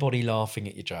 Everybody laughing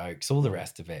at your jokes, all the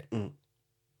rest of it.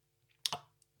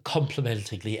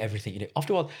 Complimenting everything you do.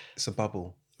 After a while, it's a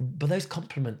bubble. But those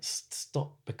compliments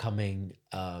stop becoming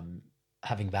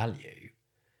having value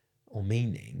or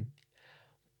meaning,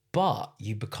 but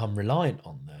you become reliant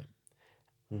on them.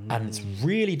 And it's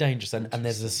really dangerous. And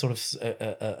there's a sort of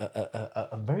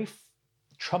a very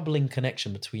troubling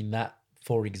connection between that,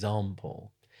 for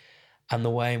example, and the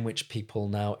way in which people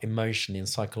now emotionally and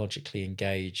psychologically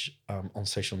engage on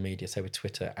social media, say with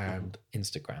Twitter and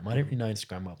Instagram. I don't really know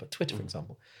Instagram well, but Twitter, for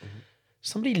example.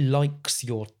 Somebody likes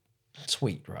your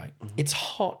tweet, right? It's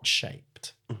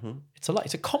heart-shaped.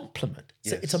 It's a compliment.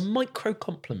 It's a micro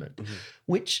compliment,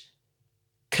 which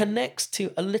connects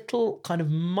to a little kind of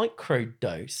micro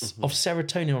dose of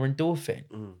serotonin or endorphin.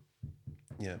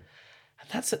 Yeah. And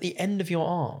that's at the end of your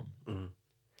arm.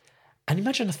 And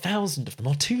imagine 1,000 of them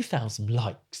or 2,000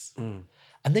 likes. And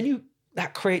then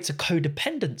that creates a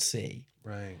codependency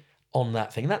on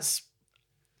that thing.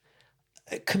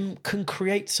 It can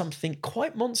create something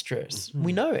quite monstrous.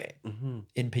 We know it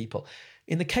in people.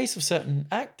 In the case of certain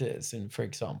actors, for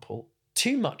example,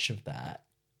 too much of that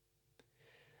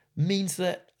means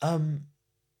that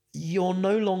you're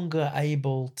no longer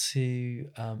able to...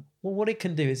 what it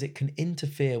can do is it can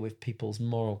interfere with people's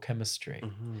moral chemistry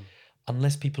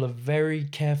unless people are very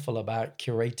careful about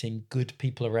curating good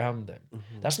people around them.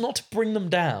 That's not to bring them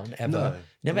down, ever.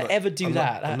 No, Ever do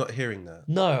that. I'm not hearing that.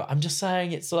 No, I'm just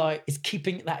saying it's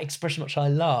keeping that expression, which I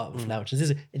love now, which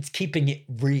is it's keeping it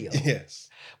real. Yes.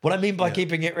 What I mean by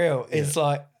keeping it real is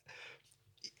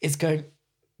it's going,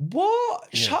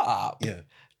 what? Shut up. Yeah.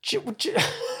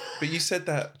 But you said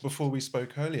that before we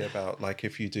spoke earlier about like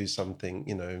if you do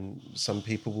something, some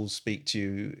people will speak to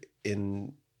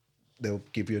you they'll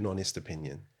give you an honest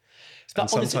opinion. And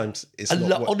sometimes it's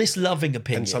not honest, loving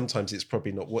opinion. And sometimes it's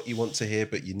probably not what you want to hear,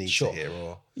 but you need to hear.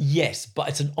 Or yes, but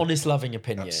it's an honest, loving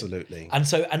opinion. Absolutely. And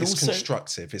it's also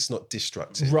constructive. It's not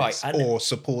destructive. Right. Or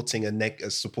supporting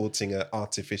supporting an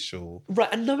artificial. Right,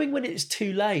 and knowing when it's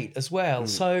too late as well.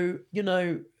 So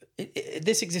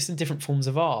this exists in different forms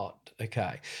of art.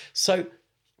 Okay, so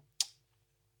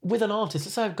with an artist,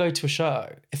 let's say I go to a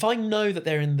show. If I know that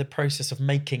they're in the process of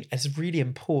making a really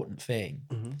important thing,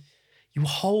 you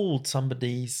hold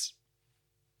somebody's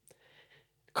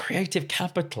creative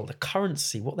capital, the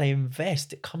currency, what they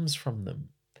invest, it comes from them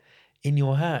in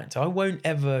your hands. I won't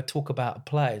ever talk about a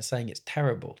play and saying it's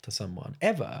terrible to someone,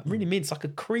 ever. I really mean it's like a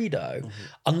credo,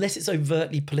 unless it's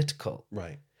overtly political.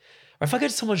 Right. Or if I go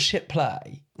to someone's shit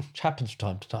play, which happens from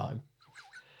time to time,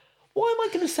 why am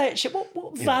I going to say it shit?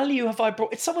 What value have I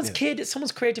brought? It's someone's kid. It's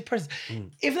someone's creative process.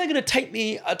 If they're going to take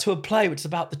me to a play which is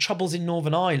about the troubles in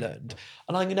Northern Ireland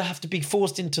and I'm going to have to be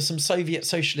forced into some Soviet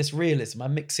socialist realism,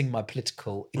 I'm mixing my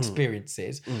political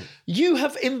experiences. You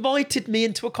have invited me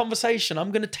into a conversation.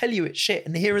 I'm going to tell you it's shit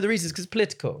and here are the reasons because it's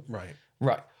political.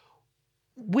 Right.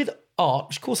 With art,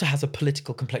 which of course has a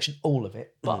political complexion, all of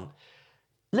it, but...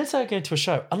 Let's say I go to a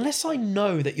show, unless I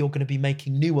know that you're going to be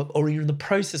making new work or you're in the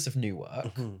process of new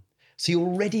work, so you're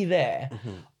already there,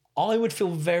 I would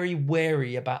feel very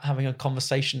wary about having a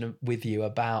conversation with you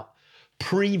about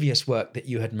previous work that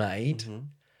you had made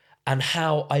and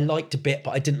how I liked a bit,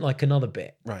 but I didn't like another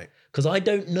bit. Right. Because I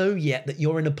don't know yet that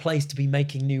you're in a place to be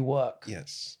making new work.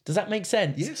 Yes. Does that make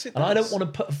sense? Yes, it does. And I don't want to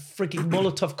put a freaking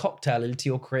Molotov cocktail into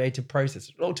your creative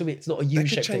process. Ultimately, it's not a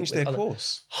U-shaped thing. They could change their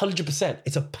course. 100%.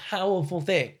 It's a powerful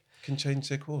thing. Can change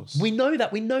their course. We know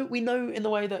that. We know in the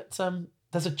way that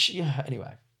there's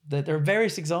anyway. There are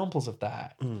various examples of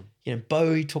that.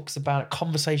 Bowie talks about it,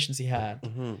 conversations he had.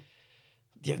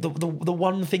 The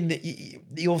one thing that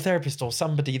your therapist or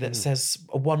somebody that says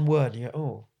one word, you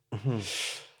go, oh.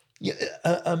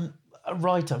 A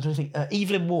writer, I'm trying to think,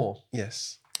 Evelyn Waugh.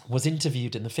 Yes. Was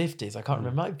interviewed in the 50s. I can't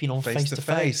remember. Might have been on Face to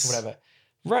Face or whatever.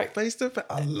 Right. Face to Face.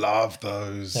 I love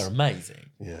those. They're amazing.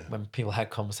 Yeah. When people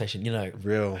had conversation,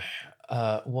 Real.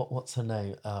 What's her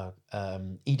name?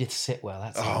 Edith Sitwell.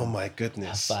 That's my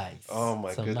goodness. Her face. Oh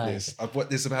my goodness.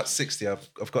 There's about 60.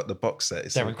 I've got the box set.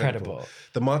 They're incredible.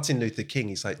 The Martin Luther King,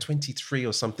 he's like 23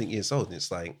 or something years old. And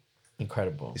it's like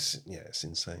incredible. It's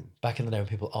insane. Back in the day when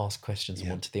people asked questions and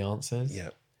wanted the answers. Yeah.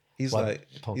 He's like,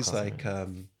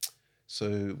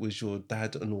 so was your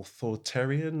dad an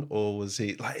authoritarian or was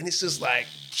he like, and it's just like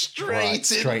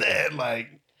straight in there, like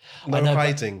no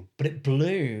hiding. But it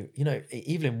blew,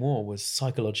 Evelyn Waugh was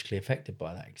psychologically affected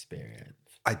by that experience.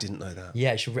 I didn't know that.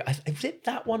 Yeah, was it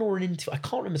that one or an interview? I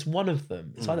can't remember. It's one of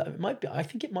them. It's either, it might be. I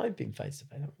think it might have been Face to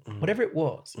Face. Whatever it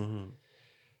was.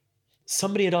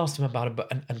 Somebody had asked him about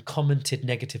it and commented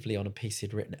negatively on a piece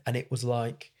he'd written, and it was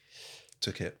like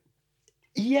took it.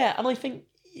 Yeah, and I think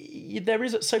there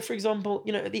is. So, for example,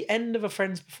 at the end of a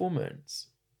friend's performance,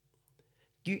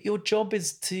 your job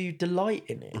is to delight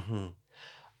in it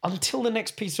until the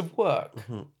next piece of work.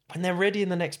 When they're ready in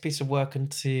the next piece of work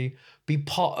and to be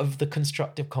part of the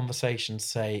constructive conversation,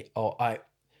 say, "Oh,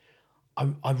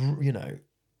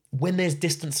 when there's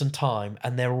distance and time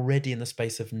and they're already in the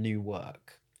space of new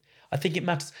work, I think it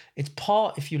matters. It's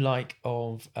part, if you like,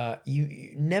 of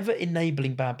you never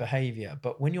enabling bad behavior,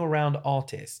 but when you're around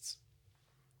artists,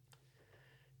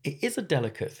 it is a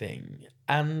delicate thing.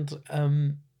 And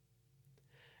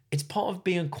it's part of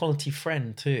being a quality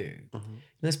friend too.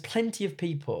 There's plenty of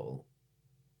people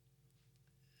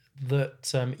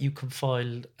that you can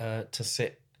find to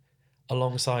sit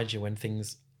alongside you when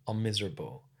things are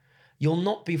miserable. You'll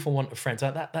not be for want of friends.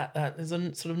 That is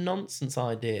a sort of nonsense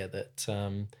idea that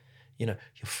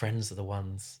your friends are the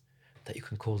ones that you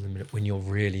can call them when you're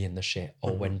really in the shit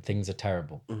or when things are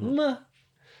terrible.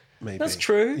 Maybe that's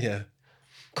true. Yeah,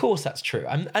 of course that's true.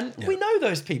 And we know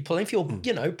those people. If you're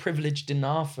privileged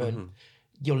enough and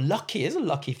you're lucky, it's a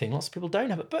lucky thing. Lots of people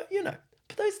don't have it, but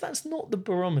that's not the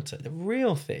barometer. The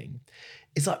real thing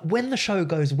is like when the show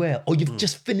goes well, or you've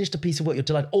just finished a piece of work you're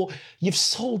delighted, or you've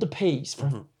sold a piece for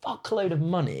a fuckload of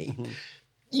money.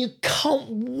 You can't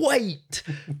wait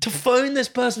to phone this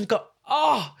person and go,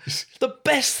 the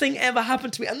best thing ever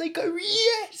happened to me. And they go,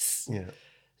 yes. Yeah.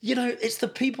 It's the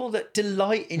people that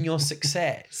delight in your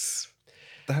success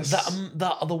that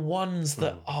are the ones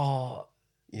that are,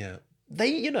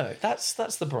 that's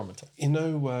the barometer.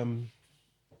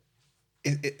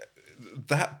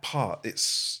 That part, I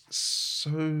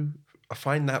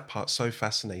find that part so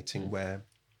fascinating where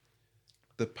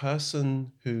the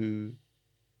person who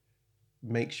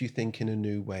makes you think in a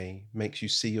new way, makes you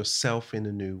see yourself in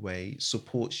a new way,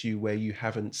 supports you where you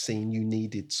haven't seen you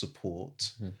needed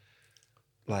support.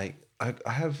 Like I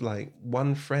have like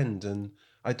one friend, and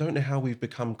I don't know how we've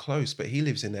become close, but he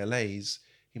lives in LA's,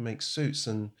 he makes suits,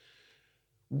 and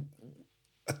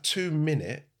a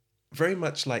 2-minute, very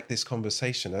much like this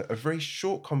conversation, a very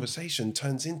short conversation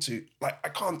turns into like, I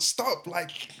can't stop.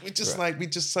 Like we're just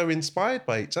so inspired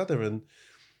by each other. And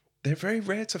they're very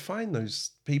rare to find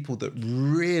those people that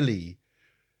really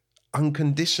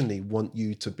unconditionally want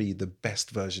you to be the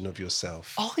best version of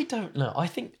yourself. I don't know. I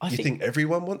think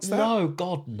everyone wants that? No,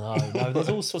 God, no. There's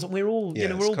all sorts of, we're all,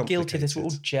 we're all guilty of this. We're all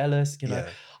jealous,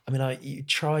 I mean, you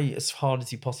try as hard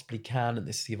as you possibly can, and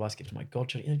this is the advice I give to my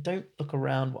godchildren, don't look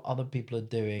around what other people are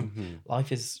doing.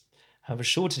 Life is, however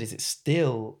short it is, it's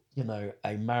still,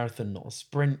 a marathon, not a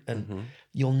sprint, and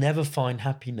you'll never find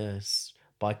happiness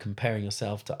by comparing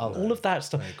yourself to others. All of that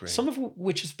stuff, some of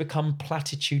which has become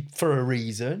platitude for a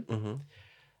reason,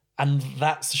 and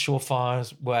that's the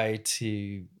surefire way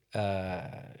to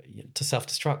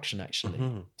self-destruction,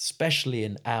 actually, especially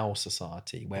in our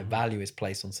society where value is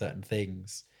placed on certain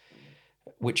things,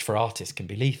 which for artists can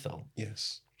be lethal.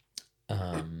 Yes.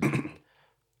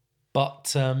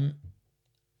 But I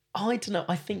don't know.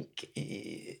 I think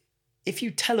if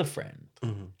you tell a friend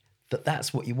that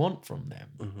that's what you want from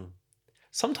them,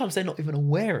 sometimes they're not even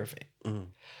aware of it.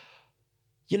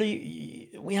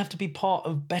 We have to be part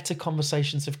of better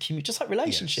conversations of community, just like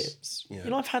relationships. Yes.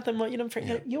 Yeah. I've had them like,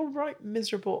 you're right,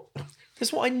 miserable. This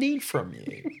is what I need from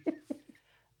you.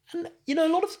 And, a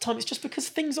lot of the time it's just because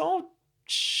things are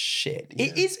shit. Yeah.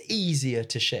 It is easier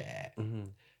to share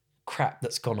crap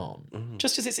that's gone on.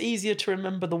 Just as it's easier to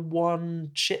remember the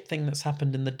one shit thing that's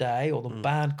happened in the day, or the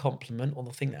bad compliment, or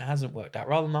the thing that hasn't worked out,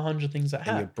 rather than 100 things that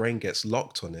have. And your brain gets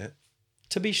locked on it.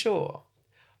 To be sure.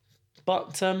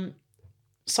 But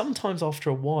sometimes after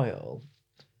a while,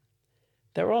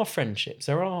 there are friendships.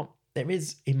 There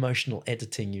is emotional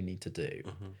editing you need to do,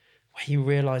 where you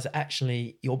realise that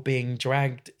actually you're being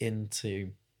dragged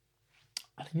into,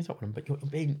 I think it's not one, but you're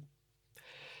being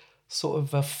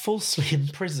sort of falsely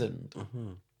imprisoned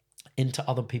into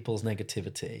other people's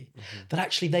negativity, that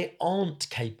actually they aren't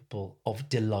capable of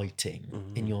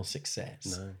delighting in your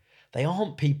success. No. They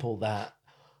aren't people that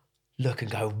look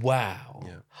and go, wow,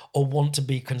 or want to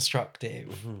be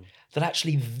constructive. That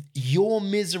actually your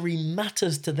misery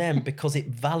matters to them because it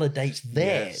validates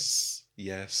theirs.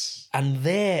 Yes. And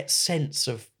their sense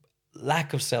of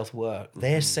lack of self-worth,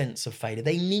 their sense of failure.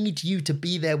 They need you to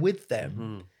be there with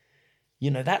them.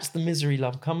 That's the misery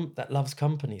that loves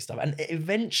company stuff. And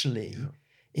eventually,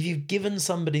 if you've given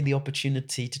somebody the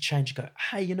opportunity to change, go,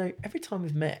 hey, every time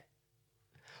we've met,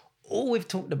 all we've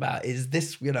talked about is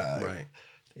this, right.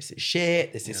 This is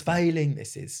shit, this is failing,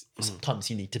 this is... Sometimes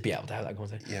you need to be able to have that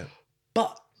conversation. Yeah.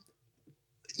 But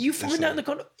you find out in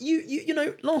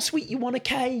the last week you won a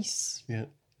case. Yeah.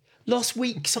 Last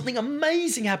week something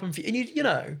amazing happened for you.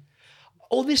 And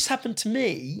all this happened to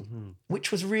me,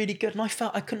 which was really good. And I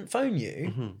felt I couldn't phone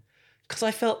you because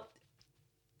I felt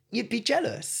you'd be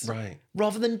jealous. Right.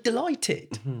 Rather than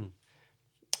delighted.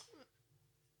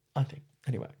 I think.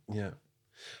 Anyway. Yeah.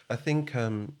 I think...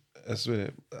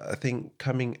 I think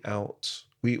coming out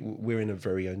we're in a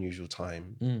very unusual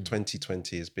time.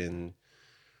 2020 has been,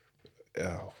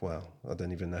 well, I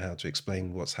don't even know how to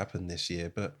explain what's happened this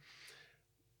year, but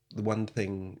one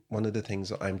of the things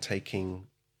that I'm taking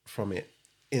from it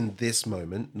in this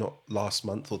moment, not last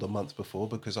month or the month before,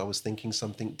 because I was thinking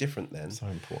something different then. So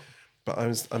important. But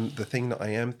the thing that I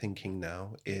am thinking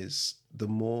now is the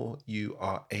more you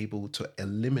are able to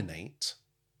eliminate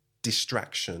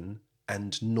distraction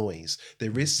and noise,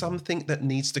 there is something that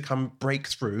needs to break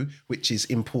through, which is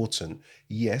important.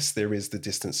 Yes, there is the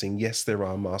distancing. Yes, there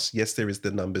are masks. Yes, there is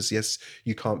the numbers. Yes,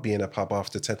 you can't be in a pub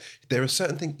after 10. There are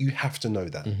certain things you have to know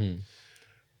that.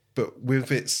 But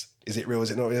with is it real? Is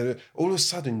it not real? All of a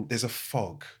sudden, there's a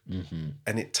fog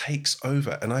and it takes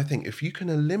over. And I think if you can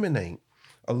eliminate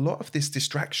a lot of this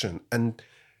distraction and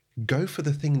go for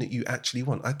the thing that you actually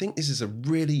want, I think this is a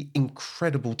really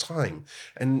incredible time.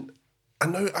 And I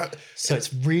know. So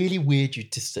it's really weird.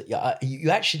 You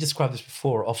actually described this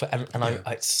before,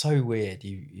 it's so weird.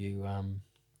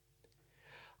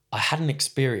 I had an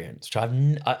experience which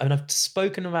I've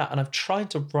spoken about and I've tried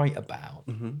to write about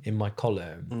in my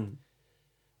column,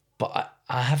 but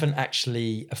I haven't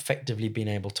actually effectively been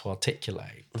able to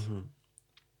articulate.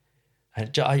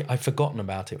 I've forgotten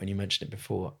about it when you mentioned it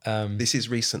before. This is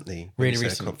recently. Really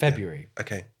recently, February. Yeah.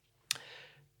 Okay.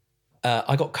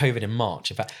 I got COVID in March,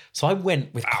 in fact. So I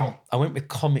went with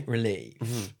Comic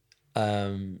Relief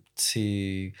the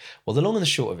long and the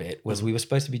short of it was we were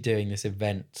supposed to be doing this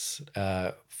event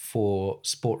for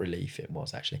Sport Relief, it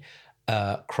was actually,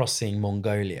 crossing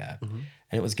Mongolia. And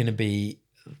it was going to be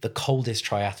the coldest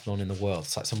triathlon in the world.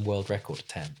 It's like some world record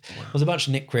attempt. Wow. There was a bunch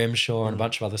of Nick Grimshaw and a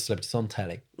bunch of other celebrities on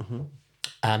telly.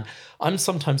 And I'm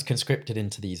sometimes conscripted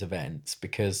into these events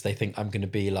because they think I'm going to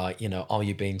be like, are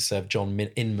you being served John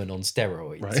Inman on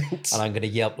steroids? Right. And I'm going to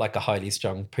yelp like a highly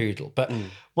strung poodle. But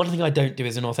one thing I don't do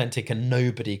is inauthentic, and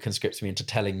nobody conscripts me into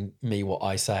telling me what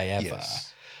I say ever.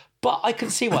 Yes. But I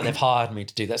can see why they've hired me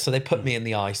to do that. So they put me in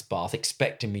the ice bath,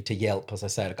 expecting me to yelp, as I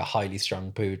say, like a highly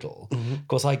strung poodle. Of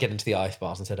course, I get into the ice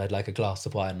bath and said I'd like a glass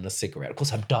of wine and a cigarette. Of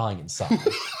course, I'm dying inside.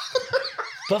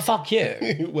 But fuck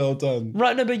you. Well done.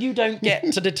 Right, no, but you don't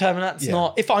get to determine that's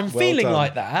not... If I'm feeling done.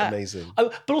 like that... Amazing.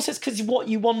 But also it's because what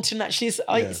you want and actually is...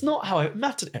 It's not how it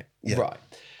mattered. Yeah. Right.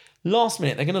 Last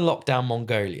minute, they're going to lock down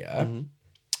Mongolia.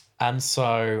 And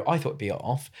so I thought it'd be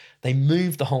off. They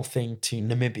moved the whole thing to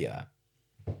Namibia.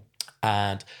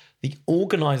 And the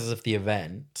organisers of the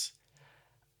event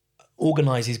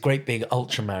organise these great big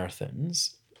ultra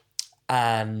marathons.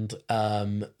 And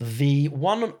the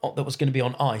one that was going to be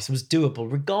on ice was doable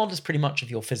regardless pretty much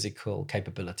of your physical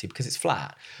capability because it's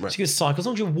flat. Right. So you could cycle. As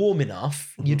long as you're warm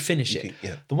enough, you'd finish it.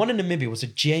 The one in Namibia was a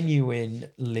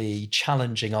genuinely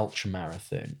challenging ultra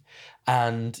marathon.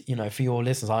 And, for your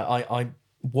listeners, I'm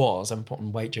put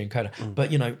on weight during COVID,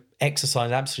 but, exercise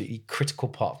is absolutely critical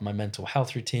part of my mental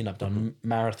health routine. I've done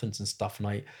marathons and stuff,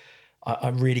 and I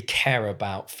really care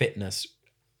about fitness.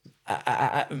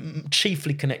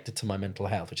 Chiefly connected to my mental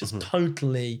health, which has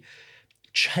totally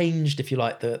changed, if you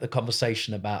like, the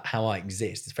conversation about how I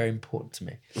exist. It's very important to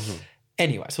me.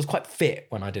 Anyway, so I was quite fit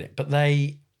when I did it. But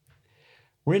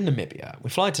we're in Namibia.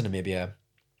 We fly to Namibia,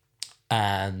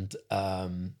 and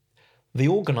the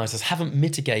organisers haven't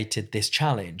mitigated this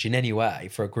challenge in any way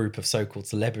for a group of so-called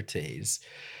celebrities,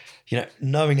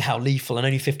 knowing how lethal and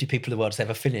only 50 people in the world has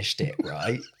ever finished it,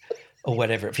 right? Or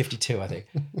whatever, at 52, I think.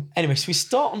 Anyway, so we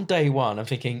start on day one. I'm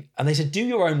thinking, and they said, do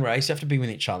your own race. You have to be with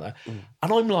each other. And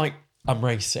I'm like, I'm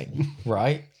racing,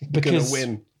 right? Because going to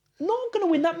win. Not going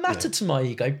to win. That mattered to my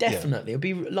ego, definitely. It'd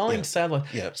be lying to say otherwise.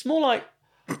 It's more like,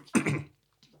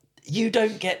 you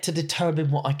don't get to determine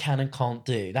what I can and can't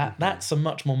do. That's a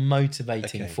much more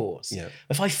motivating force. Yeah.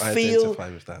 If I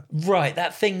identify with that. Right,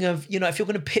 that thing of, if you're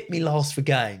going to pit me last for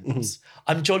games,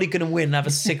 I'm jolly going to win and have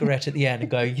a cigarette at the end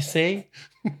and go, you see?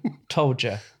 Told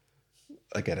you.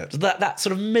 I get it. That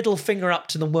sort of middle finger up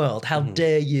to the world. How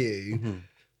dare you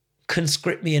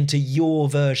conscript me into your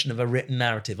version of a written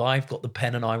narrative? I've got the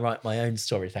pen and I write my own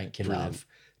story. Thank you, love.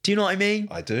 Do you know what I mean?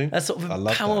 I do. That's sort of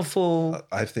a powerful...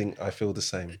 I think I feel the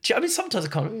same. Sometimes I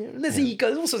can't... There's ego,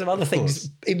 there's all sorts of other things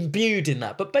imbued in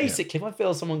that. But basically, if I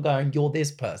feel someone going, you're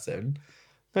this person...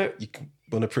 You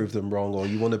want to prove them wrong, or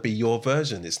you want to be your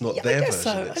version. It's not their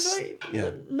version.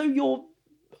 So.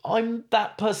 I'm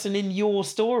that person in your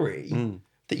story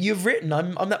that you've written.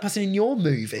 I'm that person in your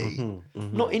movie.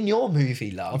 Not in your movie,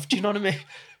 love. Do you know what I mean?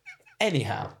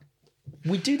 Anyhow,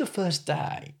 we do the first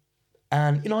day.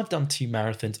 And, I've done 2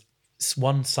 marathons,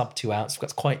 one sub 2 hours.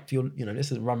 That's quite, this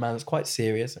is a run man that's quite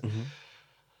serious.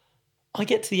 I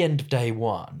get to the end of day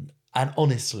 1, and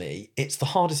honestly, it's the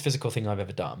hardest physical thing I've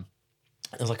ever done.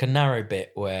 there's like a narrow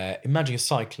bit where, imagine you're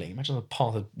cycling, imagine a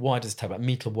path as wide as a table, about a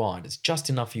metre wide. It's just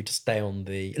enough for you to stay on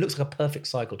it looks like a perfect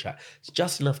cycle track. It's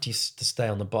just enough to stay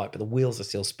on the bike, but the wheels are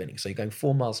still spinning. So you're going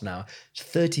 4 miles an hour,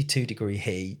 32-degree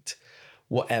heat,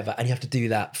 whatever. And you have to do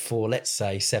that for, let's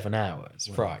say, 7 hours.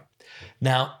 Right.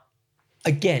 Now,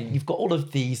 again, you've got all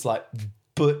of these like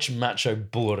butch macho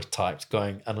boor types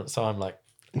going. And so I'm like,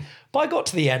 but I got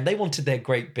to the end. They wanted their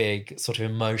great big sort of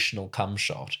emotional cum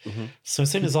shot. So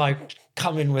as soon as I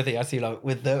come in with it, I see like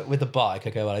with the bike,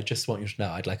 I go, well, I just want you to know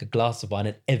I'd like a glass of wine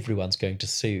and everyone's going to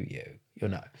sue you, you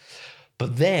know.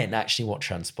 But then actually what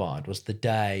transpired was the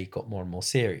day got more and more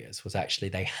serious was actually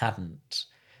they hadn't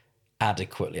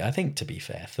adequately, I think to be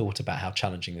fair, thought about how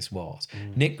challenging this was.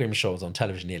 Nick Grimshaw was on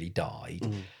television, nearly died.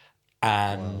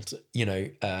 And, you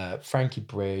know, Frankie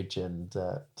Bridge and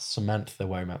Samantha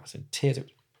Womack was in tears. It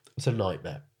was a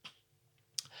nightmare.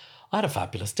 I had a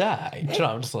fabulous day. You know,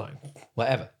 I'm just like,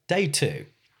 whatever. Day 2,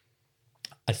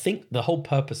 I think the whole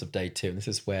purpose of day 2, and this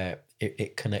is where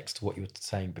it connects to what you were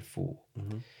saying before,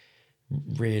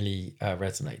 really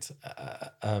resonates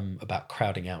about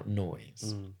crowding out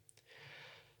noise.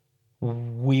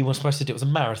 We were supposed to do, it was a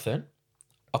marathon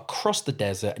across the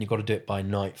desert, and you've got to do it by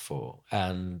nightfall.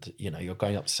 And, you know, you're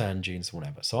going up sand dunes or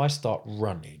whatever. So I start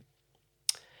running.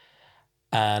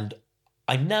 And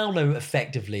I now know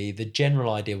effectively the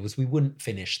general idea was we wouldn't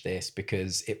finish this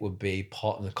because it would be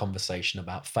part of the conversation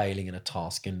about failing in a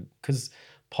task. And because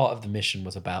part of the mission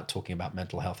was about talking about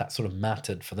mental health, that sort of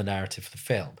mattered for the narrative of the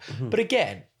film. But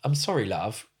again, I'm sorry,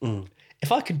 love.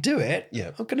 If I could do it,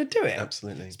 I'm going to do it.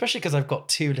 Absolutely. Especially because I've got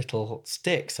 2 little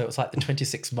sticks. So it's like the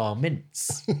 26-mile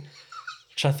mince,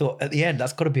 which I thought at the end,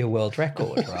 that's got to be a world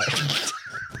record, right?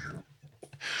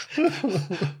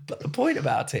 But the point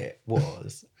about it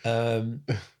was,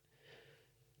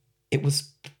 it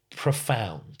was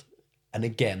profound. And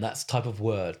again, that's the type of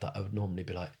word that I would normally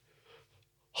be like,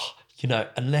 you know,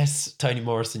 unless Toni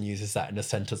Morrison uses that in a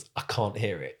sentence, I can't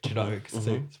hear it, you know?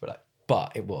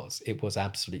 But it was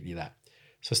absolutely that.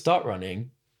 So start running,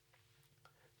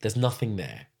 there's nothing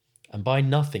there. And by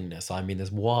nothingness, I mean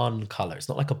there's one colour. It's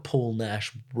not like a Paul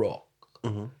Nash rock.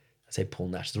 I say Paul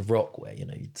Nash, the rock where, you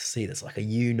know, you see there's like a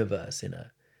universe in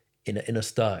a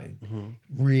stone.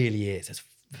 It really is.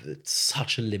 It's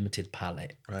such a limited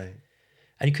palette. Right.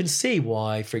 And you can see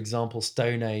why, for example,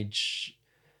 Stone Age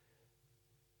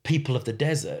people of the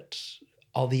desert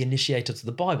are the initiators of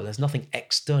the Bible. There's nothing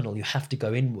external. You have to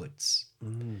go inwards.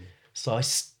 So I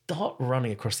start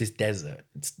running across this desert,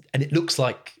 and it looks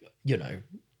like, you know,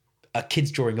 a kid's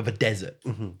drawing of a desert.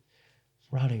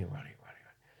 Running.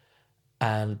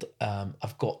 And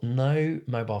I've got no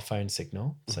mobile phone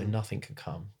signal, so nothing can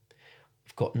come.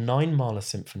 I've got 9 Mahler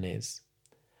symphonies,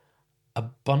 a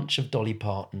bunch of Dolly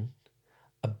Parton,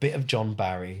 a bit of John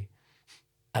Barry,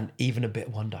 and even a bit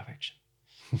of One Direction.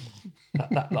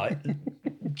 that like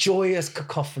joyous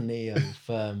cacophony of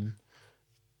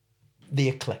the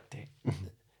eclectic.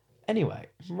 Anyway,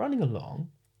 I'm running along,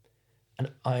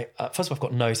 and I first of all, I've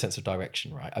got no sense of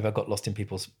direction, right? I've got lost in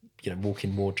people's, you know,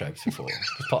 walk-in wardrobes before.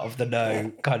 It's part of the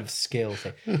no kind of skill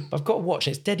thing. But I've got to watch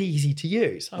it. It's dead easy to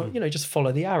use. So, you know, just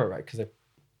follow the arrow, right? Because they're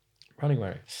running.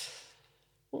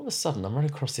 All of a sudden, I'm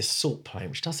running across this salt plain,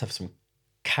 which does have some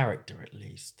character at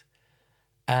least.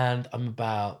 And I'm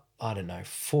about, I don't know,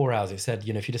 4 hours. It said,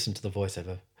 you know, if you listen to the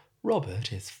voiceover,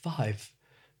 Robert is 5.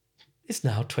 It's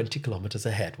now 20 kilometres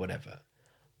ahead, whatever.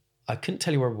 I couldn't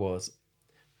tell you where it was,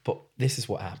 but this is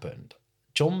what happened.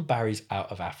 John Barry's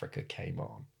Out of Africa came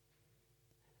on.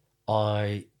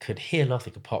 I could hear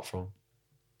nothing apart from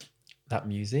that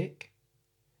music,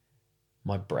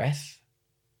 my breath.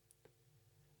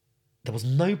 There was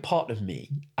no part of me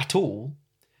at all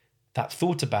that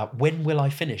thought about when will I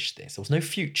finish this. There was no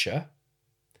future.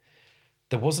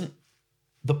 There wasn't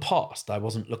the past. I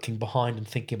wasn't looking behind and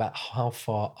thinking about how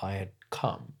far I had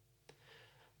come.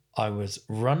 I was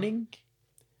running,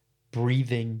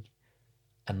 breathing,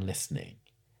 and listening.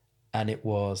 And it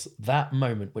was that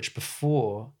moment which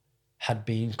before had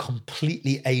been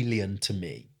completely alien to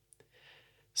me.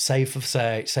 Safe to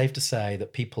say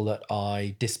that people that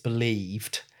I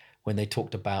disbelieved when they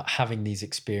talked about having these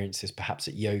experiences, perhaps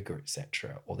at yoga,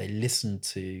 etc., or they listened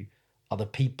to other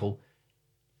people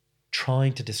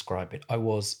trying to describe it, I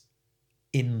was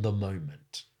in the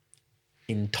moment,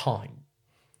 in time.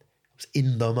 I was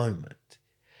in the moment.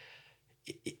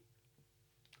 I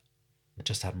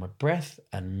just had my breath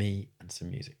and me and some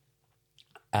music.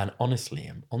 And honestly,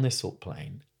 I'm on this salt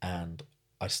plane and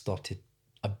I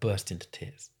burst into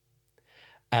tears.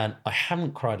 And I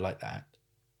haven't cried like that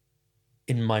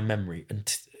in my memory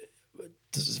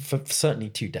for certainly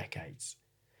 2 decades.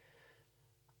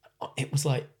 It was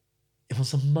like, it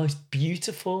was the most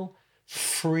beautiful,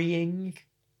 freeing,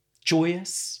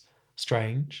 joyous,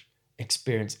 strange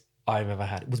experience I've ever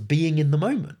had. It was being in the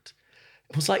moment.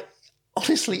 It was like,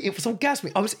 honestly, it was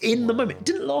orgasmic. I was in the moment. It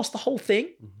didn't last the whole thing.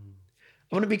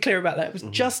 I want to be clear about that. It was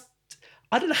just,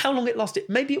 I don't know how long it lasted.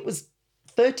 Maybe it was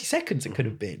 30 seconds it could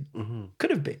have been.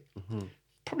 Could have been.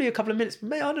 Probably a couple of minutes.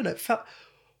 Maybe, I don't know. It felt,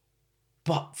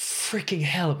 but freaking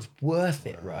hell, it was worth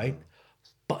it, right?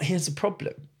 But here's the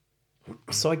problem.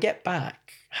 So I get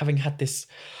back, having had this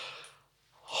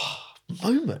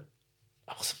moment.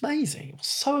 It was amazing. It was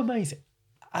so amazing.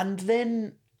 And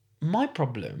then my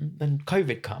problem, then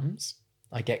COVID comes.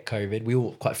 I get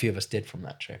COVID. Quite a few of us did from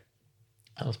that trip.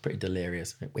 I was pretty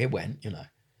delirious. It went, you know.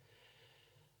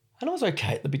 And I was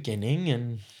okay at the beginning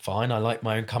and fine. I like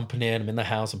my own company and I'm in the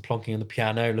house and plonking on the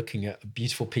piano, looking at a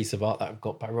beautiful piece of art that I've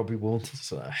got by Robbie Walters.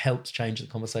 So that helps change the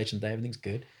conversation today. Everything's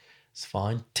good. It's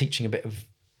fine. Teaching a bit of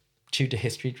Tudor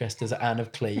history dressed as Anne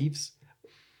of Cleves.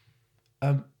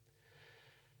 But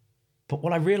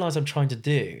what I realise I'm trying to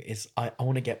do is I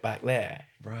want to get back there.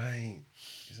 Right.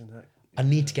 Isn't that? I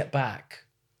need to get back.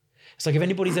 It's like if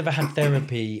anybody's ever had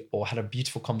therapy or had a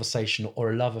beautiful conversation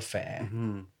or a love affair,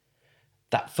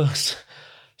 that first,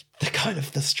 the kind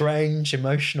of the strange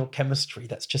emotional chemistry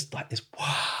that's just like this,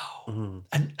 wow.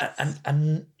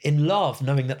 And in love,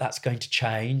 knowing that that's going to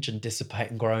change and dissipate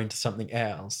and grow into something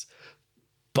else.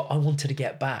 But I wanted to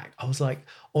get back. I was like,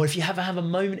 or if you ever have a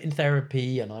moment in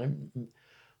therapy and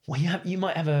you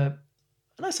might have and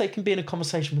I say it can be in a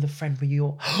conversation with a friend where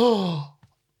you're,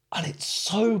 and it's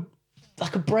so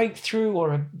like a breakthrough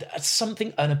or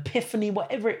something, an epiphany,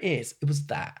 whatever it is. It was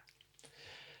that.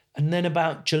 And then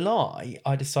about July,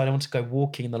 I decided I wanted to go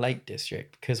walking in the Lake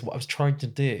District because what I was trying to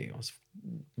do was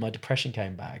my depression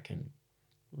came back and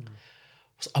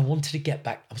I wanted to get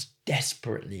back. I was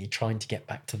desperately trying to get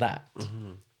back to that,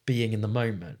 being in the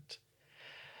moment.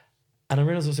 And I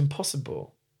realised it was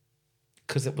impossible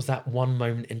because it was that one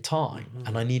moment in time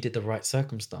and I needed the right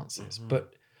circumstances.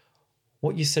 But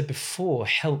what you said before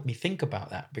helped me think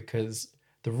about that because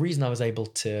the reason I was able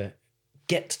to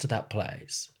get to that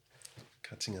place,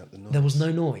 cutting out the noise. There was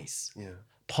no noise. Yeah.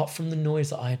 Apart from the noise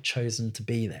that I had chosen to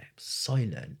be there. It was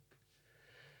silent.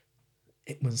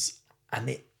 It was, and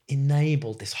it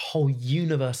enabled this whole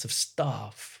universe of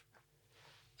stuff,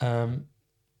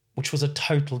 which was a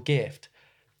total gift.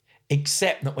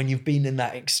 Except that when you've been in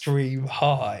that extreme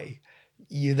high,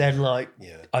 you then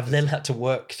I've then had to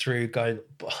work through going,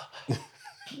 I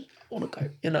want to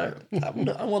go,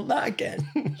 I want that again.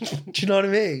 Do you know what I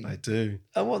mean? I do.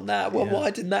 I want that. Well,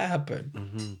 why didn't that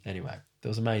happen? Anyway, it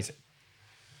was amazing.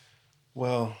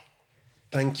 Well,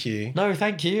 thank you. No,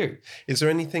 thank you. Is there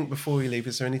anything before we leave?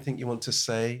 Is there anything you want to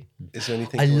say? Is there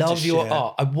anything I you want love to your share?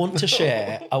 art. I want to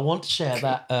share. I want to share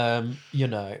that,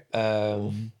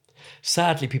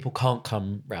 sadly, people can't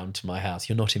come round to my house.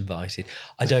 You're not invited.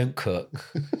 I don't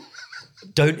cook.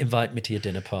 Don't invite me to your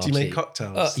dinner party. Do you make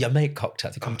cocktails? Yeah, I make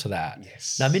cocktails. I come to that.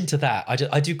 Yes. Now I'm into that.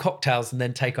 I do cocktails and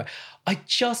then take.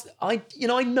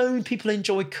 I know people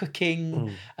enjoy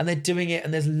cooking and they're doing it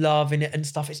and there's love in it and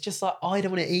stuff. It's just like I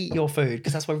don't want to eat your food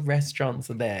because that's why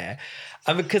restaurants are there,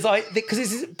 and because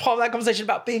this is part of that conversation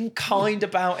about being kind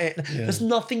about it. Yeah. There's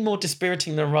nothing more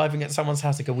dispiriting than arriving at someone's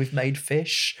house and go, "We've made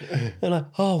fish." They're like,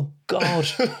 "Oh God."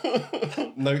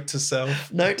 Note to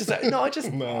self. No, I don't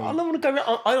want to go.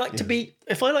 I like to be.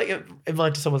 If I get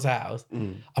invited to someone's house,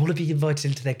 I want to be invited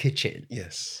into their kitchen.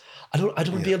 Yes. I don't want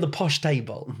to be on the posh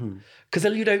table because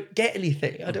then you don't get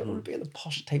anything. I don't want to be on the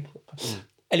posh table.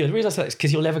 Anyway, the reason I say that is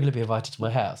because you're never going to be invited to my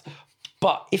house.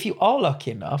 But if you are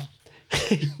lucky enough,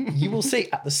 you will see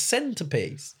at the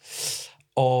centerpiece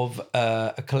of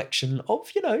a collection of,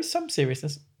 some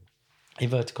seriousness,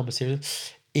 inverted comma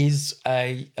seriousness, is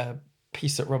a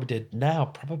piece that Robert did now,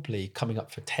 probably coming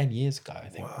up for 10 years ago, I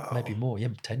think. Wow. Maybe more. Yeah,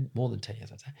 more than 10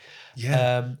 years, I'd say.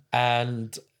 Yeah.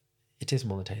 And it is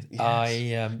more than 10 years.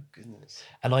 Yes. Goodness.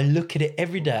 And I look at it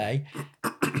every day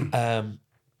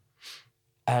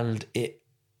and it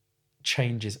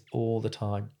changes all the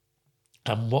time.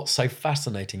 And what's so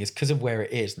fascinating is because of where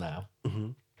it is now,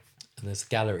 and there's a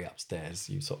gallery upstairs,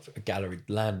 a gallery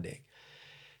landing,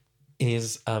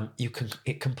 is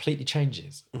it completely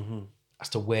changes as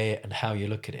to where and how you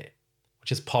look at it,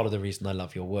 which is part of the reason I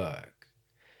love your work,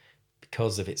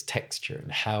 because of its texture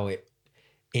and how it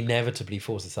inevitably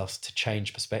forces us to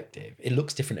change perspective. It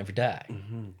looks different every day.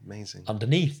 Amazing.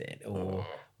 Underneath it, or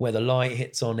where the light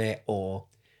hits on it, or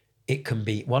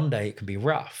one day it can be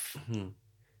rough.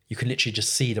 You can literally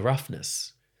just see the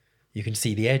roughness. You can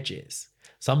see the edges.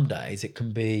 Some days it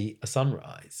can be a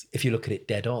sunrise if you look at it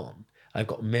dead on. I've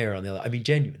got a mirror on the other. I mean,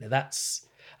 genuinely,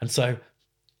 and so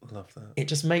Love that. It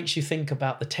just makes you think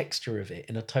about the texture of it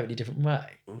in a totally different way.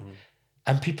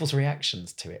 And people's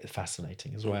reactions to it are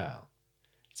fascinating as well.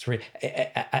 It's really,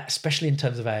 especially in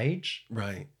terms of age,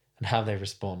 right, and how they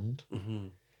respond.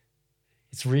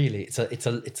 It's really,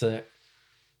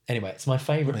 anyway, it's my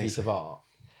favourite piece of art.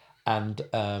 And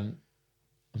I'm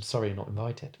sorry you're not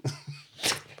invited.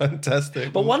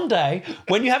 Fantastic. But one day,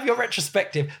 when you have your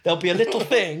retrospective, there'll be a little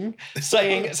thing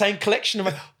saying collection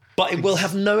of, but it will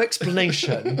have no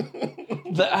explanation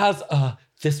that has,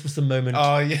 this was the moment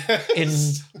in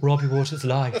Robbie Waters'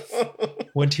 life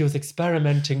when he was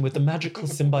experimenting with the magical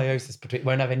symbiosis between,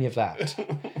 won't have any of that.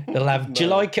 It'll have, do you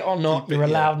like it or not? You're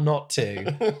allowed not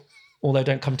to. Although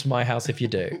don't come to my house if you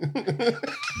do.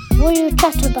 What you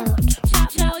chat about?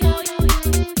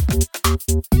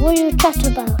 What you chat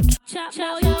about?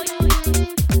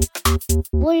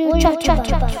 What you chat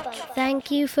about?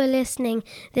 Thank you for listening.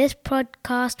 This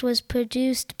podcast was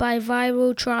produced by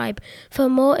Viral Tribe. For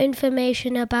more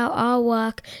information about our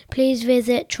work, please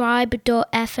visit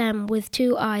tribe.fm with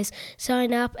 2 eyes.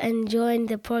 Sign up and join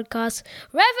the podcast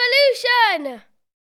revolution!